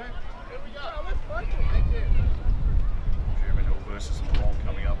nose. Coggo. Jeremy Hill versus Marong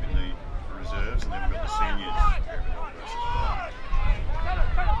coming up in the reserves, and then we've got the seniors.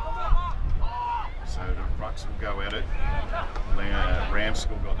 So the Rucks will go at it.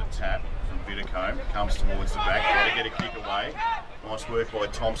 Ramskull got the tap from Vinicombe, comes towards the back, got to get a kick away. Nice work by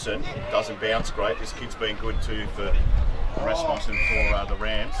Thompson, doesn't bounce great. This kid's been good too for Rasmussen for the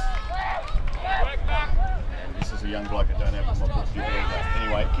Rams. And this is a young bloke I don't have on my book either.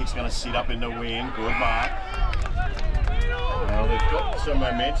 Anyway, kick's going to sit up in the wind, good mark. Well, they've got some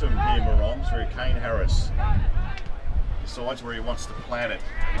momentum here, Marong, through Kane Harris. Decides where he wants to plant it.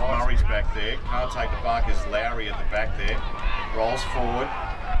 Murray's back there. Can't take the mark as Lowry at the back there. Rolls forward.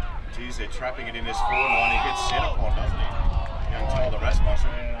 Geez, they're trapping it in this forward line. He gets set upon, doesn't he? Young Tyler Rasmussen.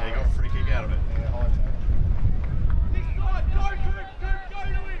 Yeah, he got a free kick out of it.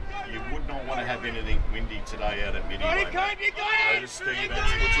 You would not want to have anything windy today out at Midi. Stevens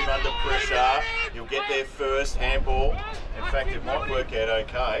puts him under pressure. You'll get there first, handball. In fact, it might work out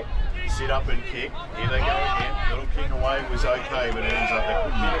okay. sit up and kick. Here they go again. Little kick away was okay, but it ends up they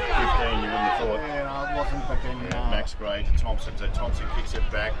couldn't hit it. 15, you wouldn't have thought. Yeah, no, it wasn't, but then Max Gray to Thompson. So Thompson kicks it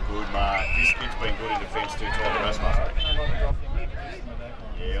back. Good mark. This kid's been good in defence too. Tyler Rasmussen.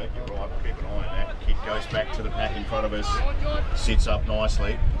 Yeah, you're right. Keep an eye on that. Kick goes back to the pack in front of us. Sits up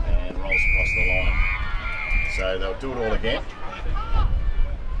nicely and rolls across the line. So they'll do it all again.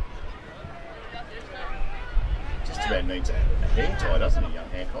 Just about needs a hair tie, doesn't he, young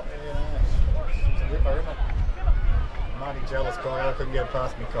Hancock? Yeah, she's a ripper, isn't it? Mighty jealous, Collar. I couldn't get it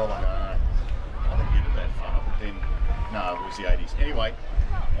past me, Collar. No, I didn't get it that far, but then, no, it was the 80s. Anyway,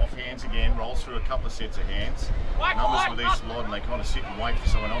 off hands again, rolls through a couple of sets of hands. Numbers with East Loddon, they kind of sit and wait for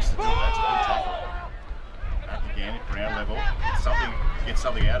someone else to do it. That's a good tackle. Back again at ground level. Get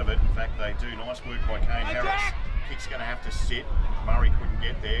something out of it. In fact, they do. Nice work by Kane Harris. Kick's going to have to sit. Murray couldn't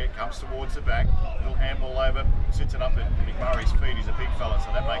get there. Comes towards the back. Little handball over. Sits it up at McMurray's feet. He's a big fella,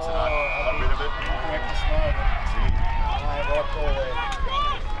 so that makes it hard. Got rid of it. Right call there.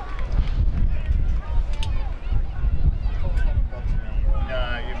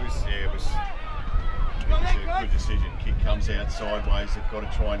 No, it was a good decision. Kick comes out sideways. They've got to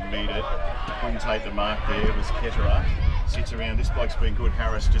try and meet it. Couldn't take the mark there. It was Ketterer. Sits around. This bloke's been good.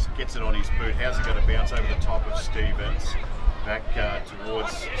 Harris just gets it on his boot. How's it going to bounce over the top of Stevens? Back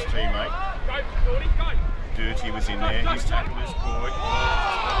towards his teammate. Dirty was in there. His tackle is good.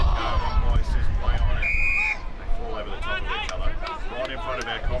 Boys just play on it. They fall over the top of each other. Right in front of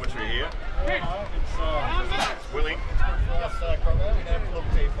our commentary here. It's Willing.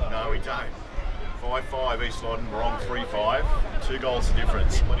 No, we don't. 5-5 East Loddon, Marong 3-5. 2 goals the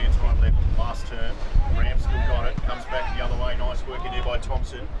difference. Plenty of time left. Last turn. Ram still got it. Comes back the other way. Nice work in there by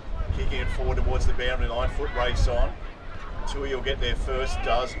Thompson. Kicking it forward towards the boundary line. Foot race on. Tui will get there first.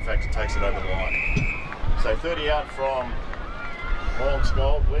 Does. In fact, it takes it over the line. So 30 out from Marong's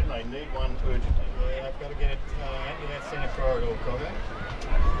goal. Glenn, they need one urgently. Yeah, I've got to get it into that centre corridor, Cogger.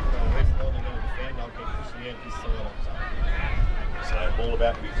 East Loddon going to defend. I'll get pushing out this side. So ball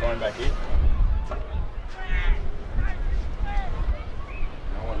about to be thrown back in.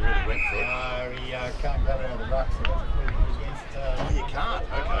 No one really went for it. No, he can't go out of the ruck, so that's against... Oh, you can't?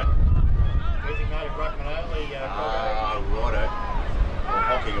 Okay. Designated ruckman only, righto. Well,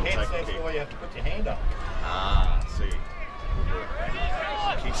 Hocking will take the that's kick. why you have to put your hand up. See.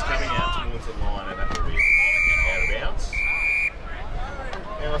 Kick's coming out towards the line and that will be out of bounds.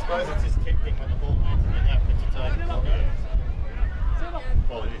 Yeah, I suppose it's just tempting when the ball moves and how could you take it?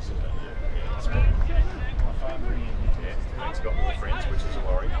 Well, it is, isn't it? Yeah, it's good. Yeah, he's got more friends, which is a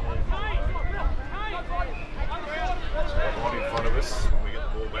worry. So right in front of us when we get the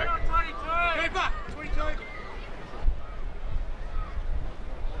ball back.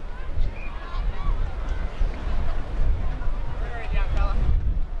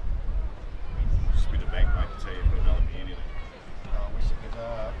 Spin it back, mate, to tell you put another man in it. I wish it could,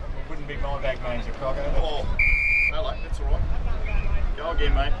 it wouldn't be my back names a Crocker. Oh, hello, that's all right. Go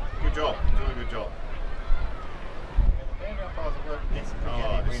again, mate. Good job. Doing a good job.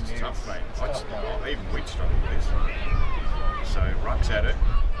 Oh, this is tough, mate. Even we'd struggle with this. So Ruck's at it.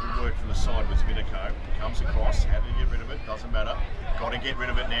 Good work from the side was Vinico. Comes across. How do you get rid of it? Doesn't matter. Got to get rid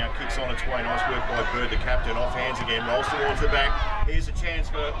of it now. Kicks on its way. Nice work by Bird, the captain. Off hands again. Rolls towards the back. Here's a chance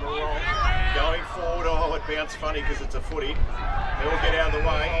for Marong. Going forward. Oh, it bounced funny because it's a footy. They'll get out of the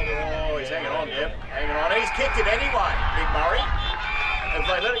way. Oh, he's hanging on. Yep, hanging on. He's kicked it anyway, Big Murray. If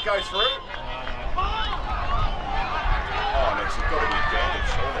they let it go through. Oh, no, it's got to be advantage,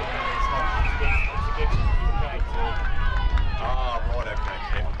 surely. Right, okay,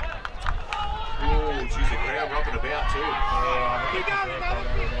 Ken. Oh, geez, the crowd rocking about too.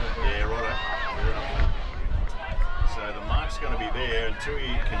 Yeah, righto. So the mark's going to be there until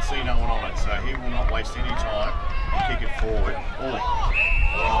he can see no one on it, so he will not waste any time and kick it forward. Oh,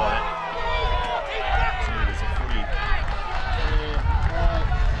 right. Gee, there's a footy.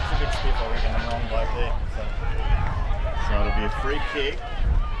 It's a bit stiff, I reckon, the wrong bloke there. So it'll be a free kick.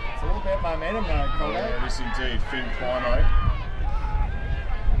 It's all about momentum now, Colin. Yeah, it is indeed. Finn Plino.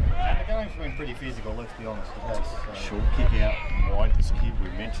 They're going for him pretty physical, let's be honest. Short kick out wide. This kid, we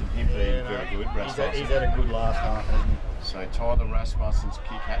mentioned him being very good. He's had a good last half, hasn't he? So Tyler Rasmussen's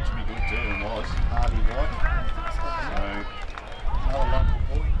kick had to be good too, and was. Harvey White. So another local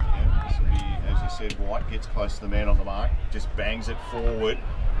boy. Yeah, this will be, as you said, White gets close to the man on the mark, just bangs it forward.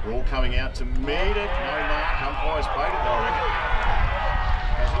 We're all coming out to meet it. No mark. Umpire's played it, though, I reckon.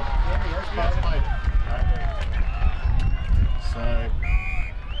 Has he? Yeah, he has played it. So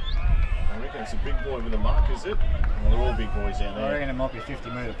I reckon It's a big boy with a mark, is it? Well, they're all big boys down I there. reckon it might be a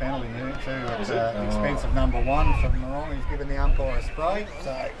 50-metre penalty there too. It's Is it? expensive number 1 from Marong. He's given the umpire a spray.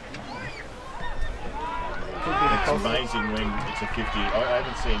 So could be the It's cost. amazing when it's a 50. I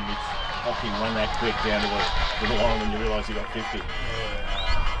haven't seen Mitch Hocking run that quick down to the line when you realise he got 50.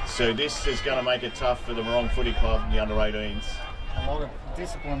 Yeah. So this is going to make it tough for the Marong Footy Club and the under-18s. A lot of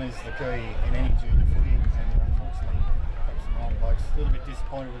discipline is the key in any junior footy, and unfortunately, perhaps the Marong blokes a little bit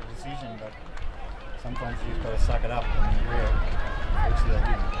disappointed with the decision, but sometimes you've got to suck it up, and unfortunately they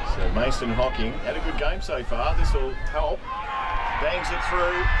didn't. So Mason Hocking had a good game so far. This will help. Bangs it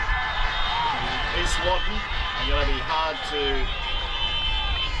through. East Loddon are going to be hard to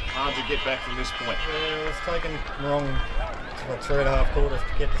get back from this point. Yeah, it's taken Marong 3.5 quarters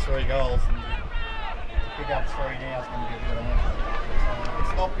to get to 3 goals, and to pick up 3 now is going to be a bit of an effort. So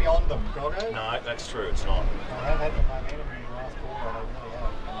it's not beyond them, Groggo. No, that's true. It's not. They have had the momentum in the last quarter, they really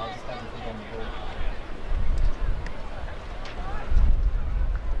have, and they just haven't put on the ball.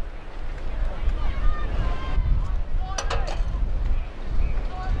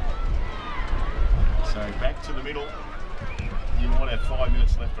 So back to the middle. You might have 5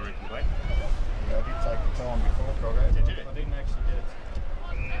 minutes left, I reckon, Glenn. Yeah, I did take the time before, Groggo. Did you? I didn't actually get it.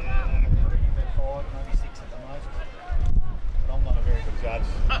 About 5, maybe 6 at the most. But I'm not a very good judge.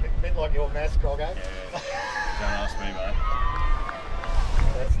 A bit like your maths, Groggo. Yeah. Don't ask me, mate.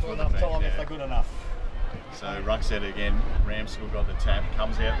 That's still enough time if they're good enough. So Ruckset again, Ramsell got the tap,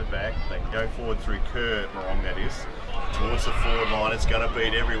 comes out the back, they can go forward through Kerr, Marong that is, towards the forward line. It's going to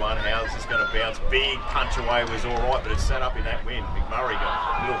beat everyone. How's this going to bounce? Big punch away was all right, but it's set up in that wind. McMurray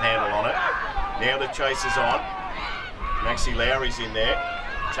got a little handle on it. Now the chase is on. Maxie Lowry's in there.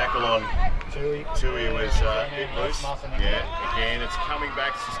 Tackle on Tui was a bit loose. Yeah, again, it's coming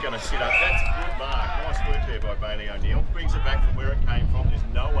back. It's just going to sit up. That's a good mark. Nice work there by Bailey O'Neill. Brings it back from where it came from. There's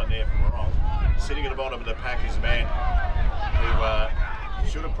no one there for Marong. Sitting at the bottom of the pack is a man who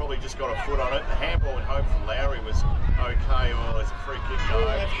should have probably just got a foot on it. The handball and hope from Lowry was okay. Well, there's a free kick going.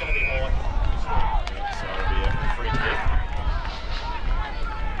 That's going to be hard. Yeah, so it'll be a free kick.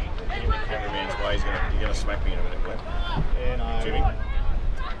 In the cameraman's way, you're going to smack me in a minute, Glenn. Yeah, no. Jimmy.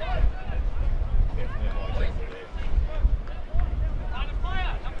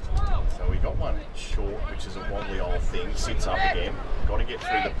 So we got one short, which is a wobbly old thing, sits up again. Got to get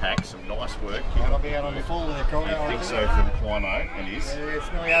through the pack, some nice work. I'll be out on the full there, Groggo. I think so from Quimo, it is. Yeah,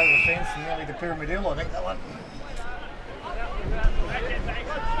 it's nearly over the fence and nearly to Pyramid Hill, I think, that one.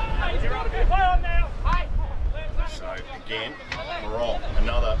 So again, Marong,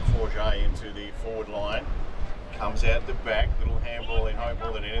 another 4J into the forward line. Comes out the back, little handball in hope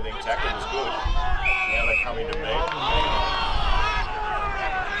more than anything. Tackle was good. Now they're coming to me.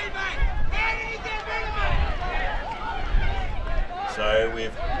 So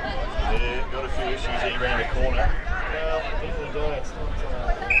we've got a few issues here around the corner. Well, these are the guys. It's not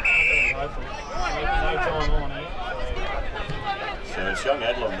going to be hopeful. No time on here. So it's young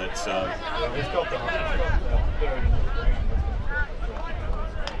Adlon that's Yeah, he's got the buried into the ground.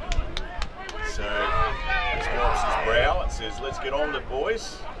 so this wipes his brow and says, let's get on with it,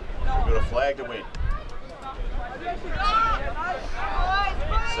 boys. We've got a flag to win.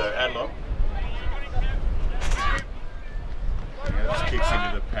 So Adlon just kicks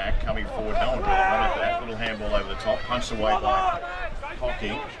into the pack, coming forward. No one really wanted that. Little handball over the top, punched away by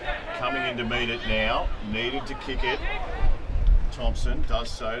Hocking. Coming in to meet it now, needing to kick it. Thompson does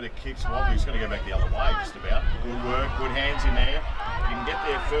so. The kick's wobbly. He's going to go back the other way, just about. Good work, good hands in there. You can get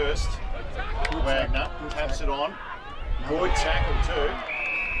there first. Wagner taps it on. Good tackle too.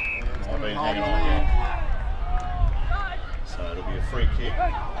 Might be hanging on again. So it'll be a free kick.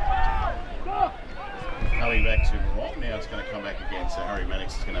 Coming back to Marong. Now it's going to come back again. So Harry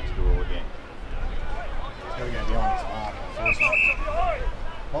Mannix is going to have to do it all again. He's got to go beyond his mark, unfortunately.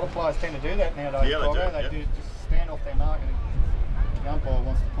 A lot of players tend to do that nowadays. Yeah, they do. They do just stand off their mark, and the umpire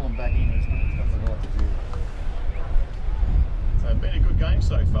wants to pull them back in. He's got the right to do. So it's been a good game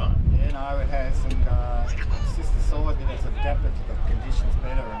so far. Yeah, no, it has, and it's just the side that has adapted to the conditions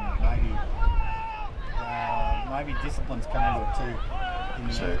better, and maybe discipline's come into it too.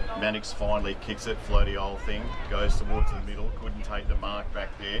 So Mannix finally kicks it, floaty old thing, goes towards the middle, couldn't take the mark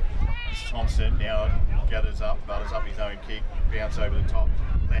back there. It's Thompson now gathers up, butters up his own kick, bounce over the top.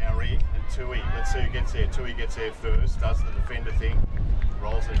 Lowry and Tui. Let's see who gets there. Tui gets there first, does the defender thing,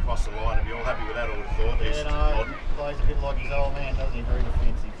 rolls it across the line, and you're all happy with that, I would have thought. Yeah, no, plays a bit like his old man, doesn't he? Very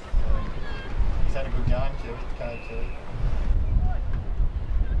defensive. He's had a good game too, K2.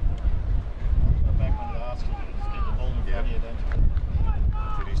 I'm back one to ask you, just get the ball in front of you, don't you?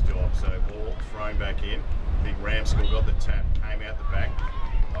 Did his job, so ball thrown back in. Big Ramskull got the tap, came out the back.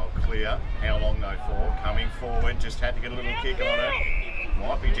 Oh, not clear how long though for. Coming forward, just had to get a little kick on it.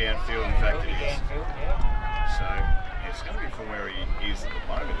 Might be downfield, in fact it is. So it's going to be from where he is at the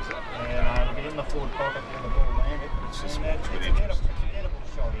moment, is it? Yeah, it'll be in the forward pocket where the ball landed. It's just it's with a interest.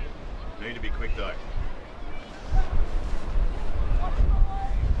 gettable shot here. Need to be quick though.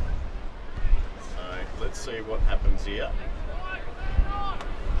 So let's see what happens here.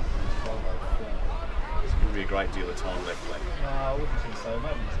 There's going to be a great deal of time left. No, I wouldn't think so.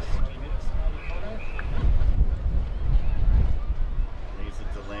 Maybe just 3 minutes. Needs it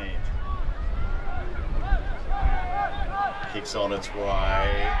to land. Kicks on its way.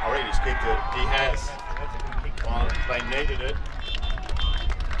 I reckon he's kicked it. He has. That's a good kick. Well, they needed it.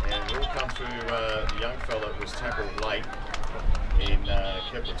 And it all come through the young fella that was tackled late in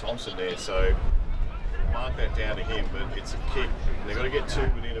Kepler Thompson there. So mark that down to him, but it's a kick. They've got to get two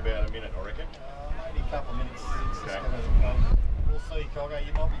within about a minute, I reckon. Maybe a couple of minutes. Okay. We'll see, Coggo.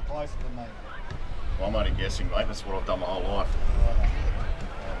 You might be closer than me. Well, I'm only guessing, mate. That's what I've done my whole life.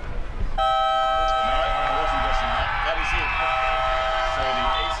 No, I wasn't guessing that. That is it. So the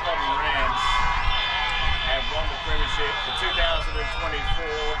East Loddon Rams have won the premiership for 2024.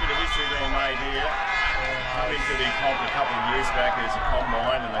 A bit of history being made here. Coming to the comp a couple of years back as a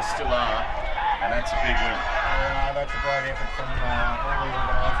combine, and they still are. And that's a big win. That's a great effort from all the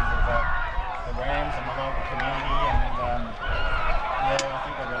organisers of the Rams and the local community. And yeah, I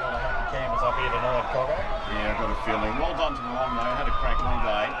think there'll be a lot of happy campers up here tonight, Coggo. Yeah, I've got a feeling. Well done to Marong though. Had a crack all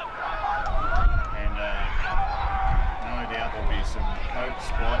day. And no doubt there'll be some Coke,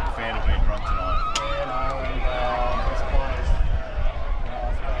 Sprite and Fanta being drunk tonight. Yeah, no, and this players,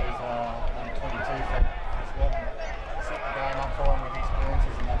 I suppose, on 22 for this one, set the game up for him with his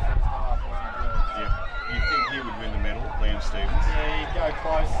experiences in that first half, wasn't it? Yeah. You think he would win the medal, Liam Stevens? Yeah, he'd go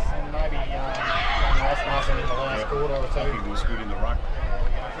close and maybe Rasmussen in the last quarter or two. He was good in the ruck.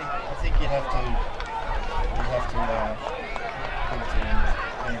 I think you'd have to give it to him.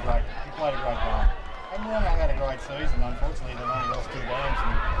 He played a great game. And Marong had a great season. Unfortunately, they've only lost 2 games,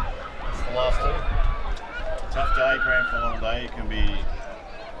 and it's the last 2. Tough day, grand final day. It can be,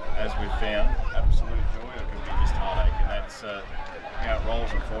 as we've found, absolute joy, or it can be just heartache, and that's how it rolls,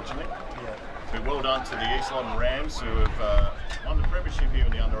 unfortunately. Yeah. But well done to the East Loddon Rams, who have won the premiership here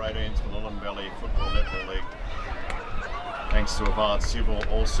in the under-18s for the Loddon Valley Football Netball League. Thanks to Avard Civil,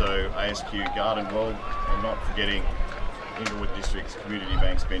 also ASQ Garden World, and not forgetting Inglewood District's Community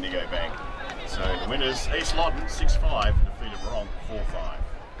Bank's Bendigo Bank. So the winners, East Loddon 6-5, defeated Marong 4-5.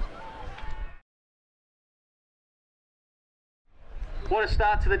 What a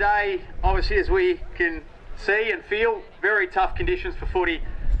start to the day. Obviously, as we can see and feel, very tough conditions for footy.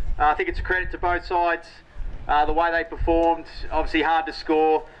 I think it's a credit to both sides, the way they performed. Obviously hard to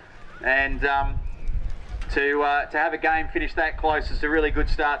score, and to have a game finish that close is a really good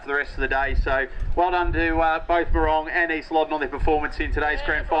start to the rest of the day. So well done to both Marong and East Loddon on their performance in today's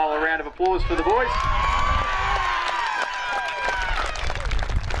grand final. A round of applause for the boys.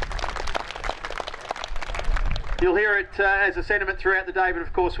 You'll hear it as a sentiment throughout the day, but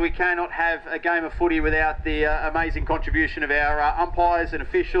of course we cannot have a game of footy without the amazing contribution of our umpires and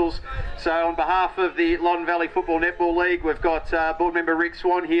officials. So on behalf of the Loddon Valley Football Netball League, we've got board member Rick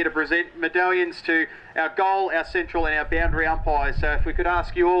Swan here to present medallions to our goal, our central and our boundary umpires. So if we could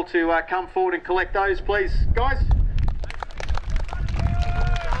ask you all to come forward and collect those, please, guys.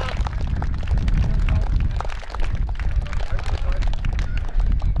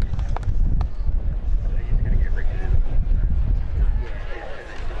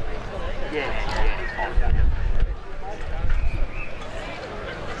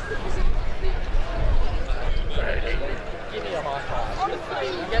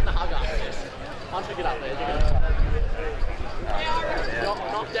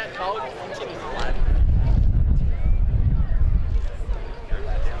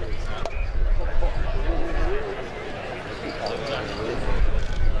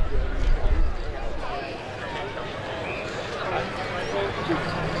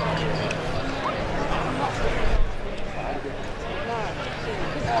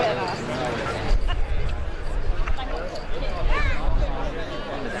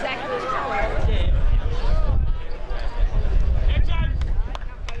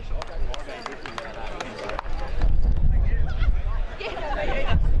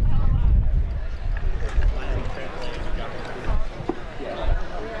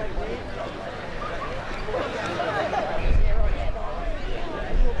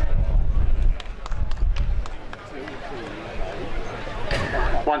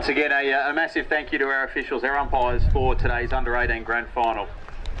 Once again, a massive thank you to our officials, our umpires, for today's under-18 grand final.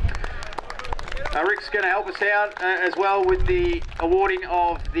 Rick's going to help us out as well with the awarding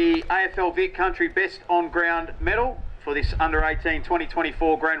of the AFL Vic Country Best On Ground medal for this Under-18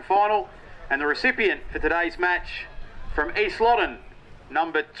 2024 Grand Final. And the recipient for today's match from East Loddon,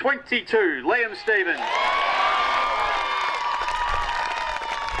 number 22, Liam Stevens.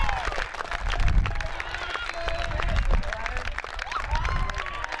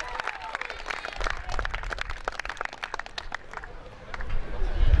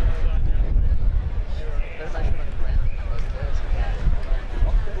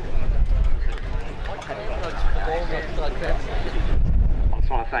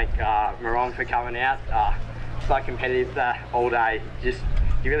 Marong for coming out. So competitive all day. You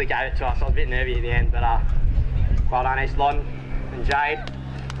really gave it to us. I was a bit nervy at the end, but well done East Loddon and Jade.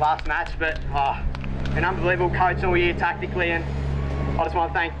 Last match, but an unbelievable coach all year tactically, and I just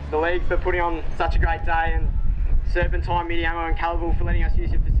want to thank the league for putting on such a great day, and Serpentine, Midiamo and Calibre for letting us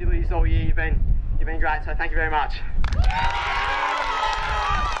use your facilities all year. You've been great, so thank you very much.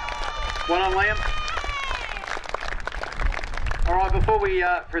 Well done, Liam. All right, before we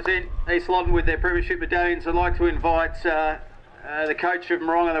present East Loddon with their premiership medallions, I'd like to invite the coach of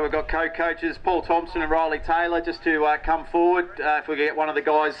Marong, and then we've got co-coaches Paul Thompson and Riley Taylor, just to come forward. If we could get one of the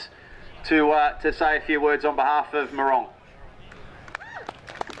guys to say a few words on behalf of Marong.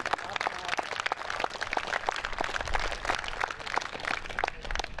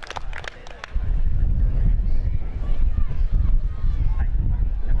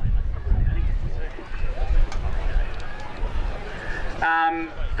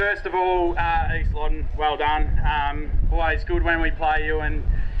 First of all, East Loddon, well done. Always good when we play you, and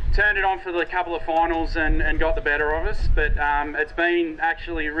turned it on for the couple of finals and got the better of us. But it's been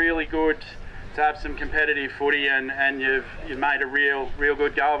actually really good to have some competitive footy, and you've made a real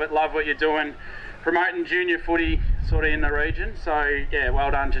good go of it. Love what you're doing, promoting junior footy sort of in the region. So yeah, well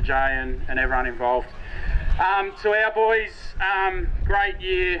done to Jay and everyone involved. To our boys, great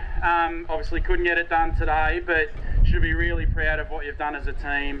year. Obviously couldn't get it done today, but should be really proud of what you've done as a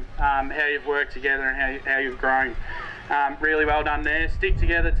team, how you've worked together and how you've grown. Really well done there. Stick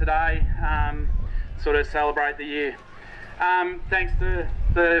together today, sort of celebrate the year. Thanks to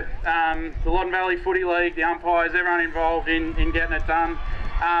the Loddon Valley Footy League, the umpires, everyone involved in getting it done.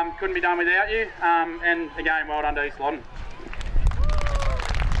 Couldn't be done without you, and again, well done to East Loddon.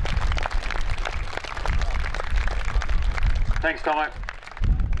 Thanks, Tomo.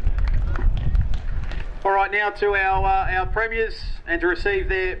 All right, now to our premiers, and to receive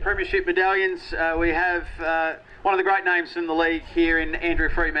their premiership medallions, we have one of the great names from the league here in Andrew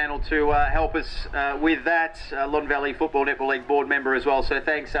Fremantle to help us with that. Loddon Valley Football Netball League board member as well. So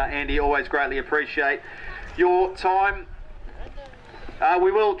thanks, Andy. Always greatly appreciate your time.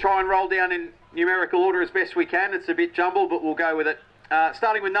 We will try and roll down in numerical order as best we can. It's a bit jumbled, but we'll go with it.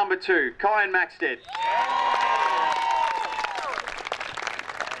 Starting with number 2, Kyan Maxted.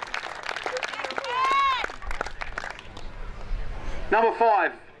 Number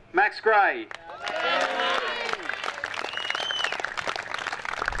 5, Max Gray.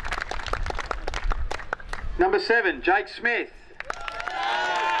 Number 7, Jake Smith.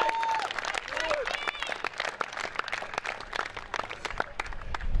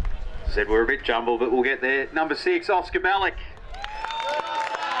 Said we're a bit jumbled, but we'll get there. Number 6, Oscar Malik.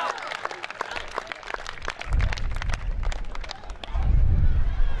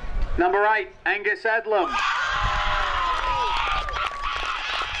 Number 8, Angus Adlam.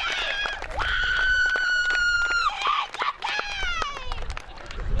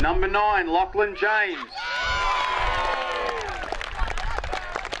 Number 9, Lachlan James.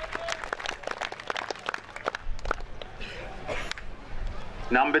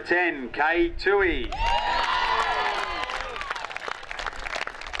 Number 10, Kay Tui.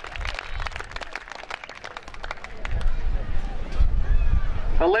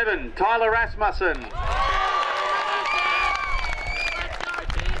 (11) Tyler Rasmussen.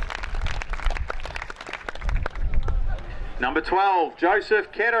 Number 12,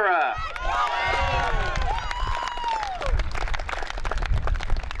 Joseph Ketterer.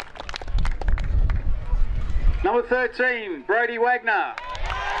 Number 13, Brody Wagner.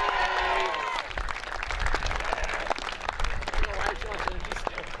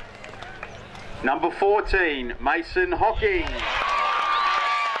 Number 14, Mason Hocking.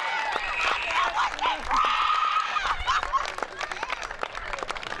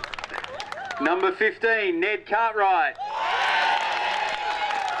 Number 15, Ned Cartwright.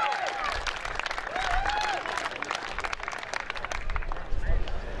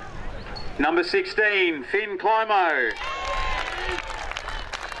 Number 16, Finn Climo.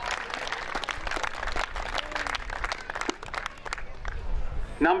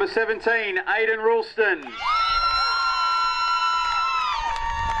 Number 17, Aidan Ralston.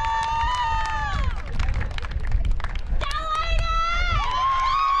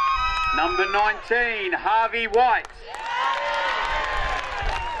 Number 19, Harvey White.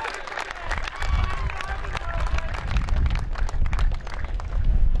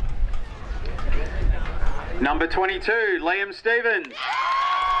 Number 22, Liam Stevens.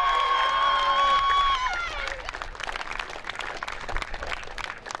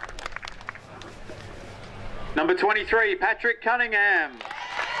 Number 23, Patrick Cunningham.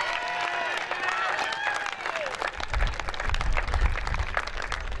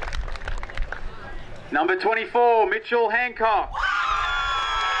 Number 24, Mitchell Hancock.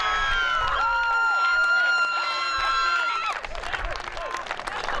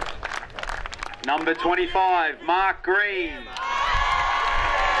 Number 25, Mark Green.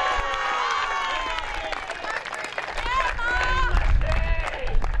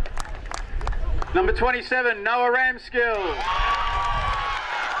 Number 27, Noah Ramskill.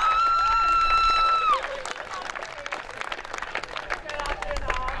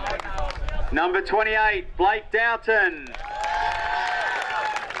 Number 28, Blake Doughton.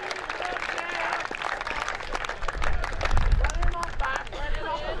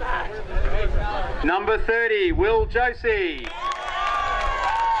 Number 30, Will Josie.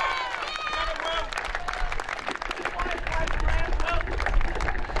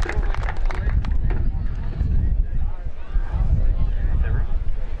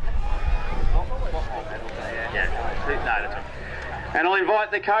 And I'll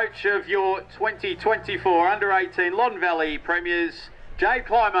invite the coach of your 2024 Under-18 Loddon Valley Premiers, Jade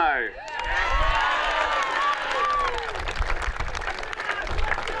Climo.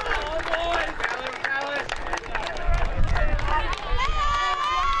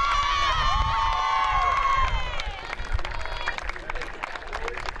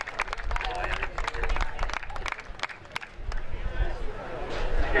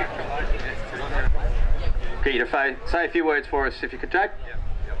 Get you to say a few words for us, if you could, Jake.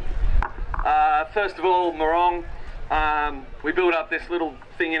 First of all, Marong, we built up this little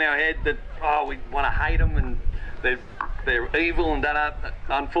thing in our head that, oh, we want to hate them and they're evil and that.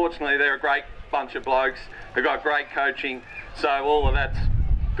 Unfortunately, they're a great bunch of blokes. They've got great coaching, so all of that's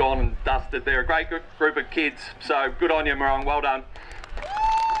gone and dusted. They're a great group of kids, so good on you, Marong. Well done.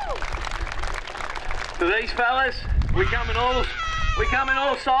 To these fellas, we come in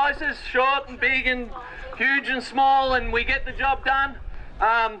all sizes, short and big and huge and small, and we get the job done.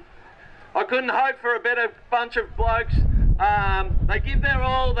 I couldn't hope for a better bunch of blokes. They give their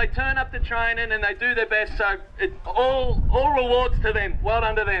all, they turn up to training and they do their best, so all rewards to them. Well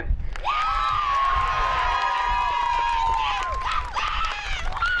done to them.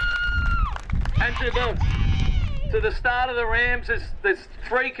 And to the start of the Rams, there's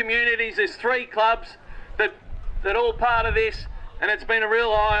 3 communities, there's 3 clubs that all part of this, and it's been a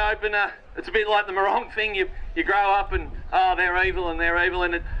real eye-opener. It's a bit like the Marong thing, you grow up and, oh, they're evil, and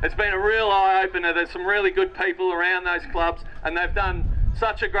it's been a real eye-opener. There's some really good people around those clubs, and they've done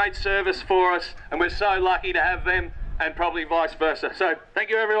such a great service for us, and we're so lucky to have them, and probably vice versa. So, thank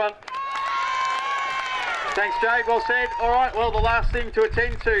you, everyone. Thanks, Jade. Well said. All right, well, the last thing to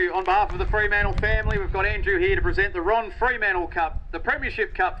attend to on behalf of the Fremantle family, we've got Andrew here to present the Ron Fremantle Cup, the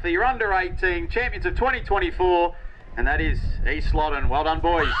Premiership Cup for your under-18 champions of 2024, and that is East Loddon. Well done,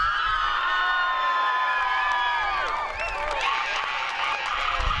 boys.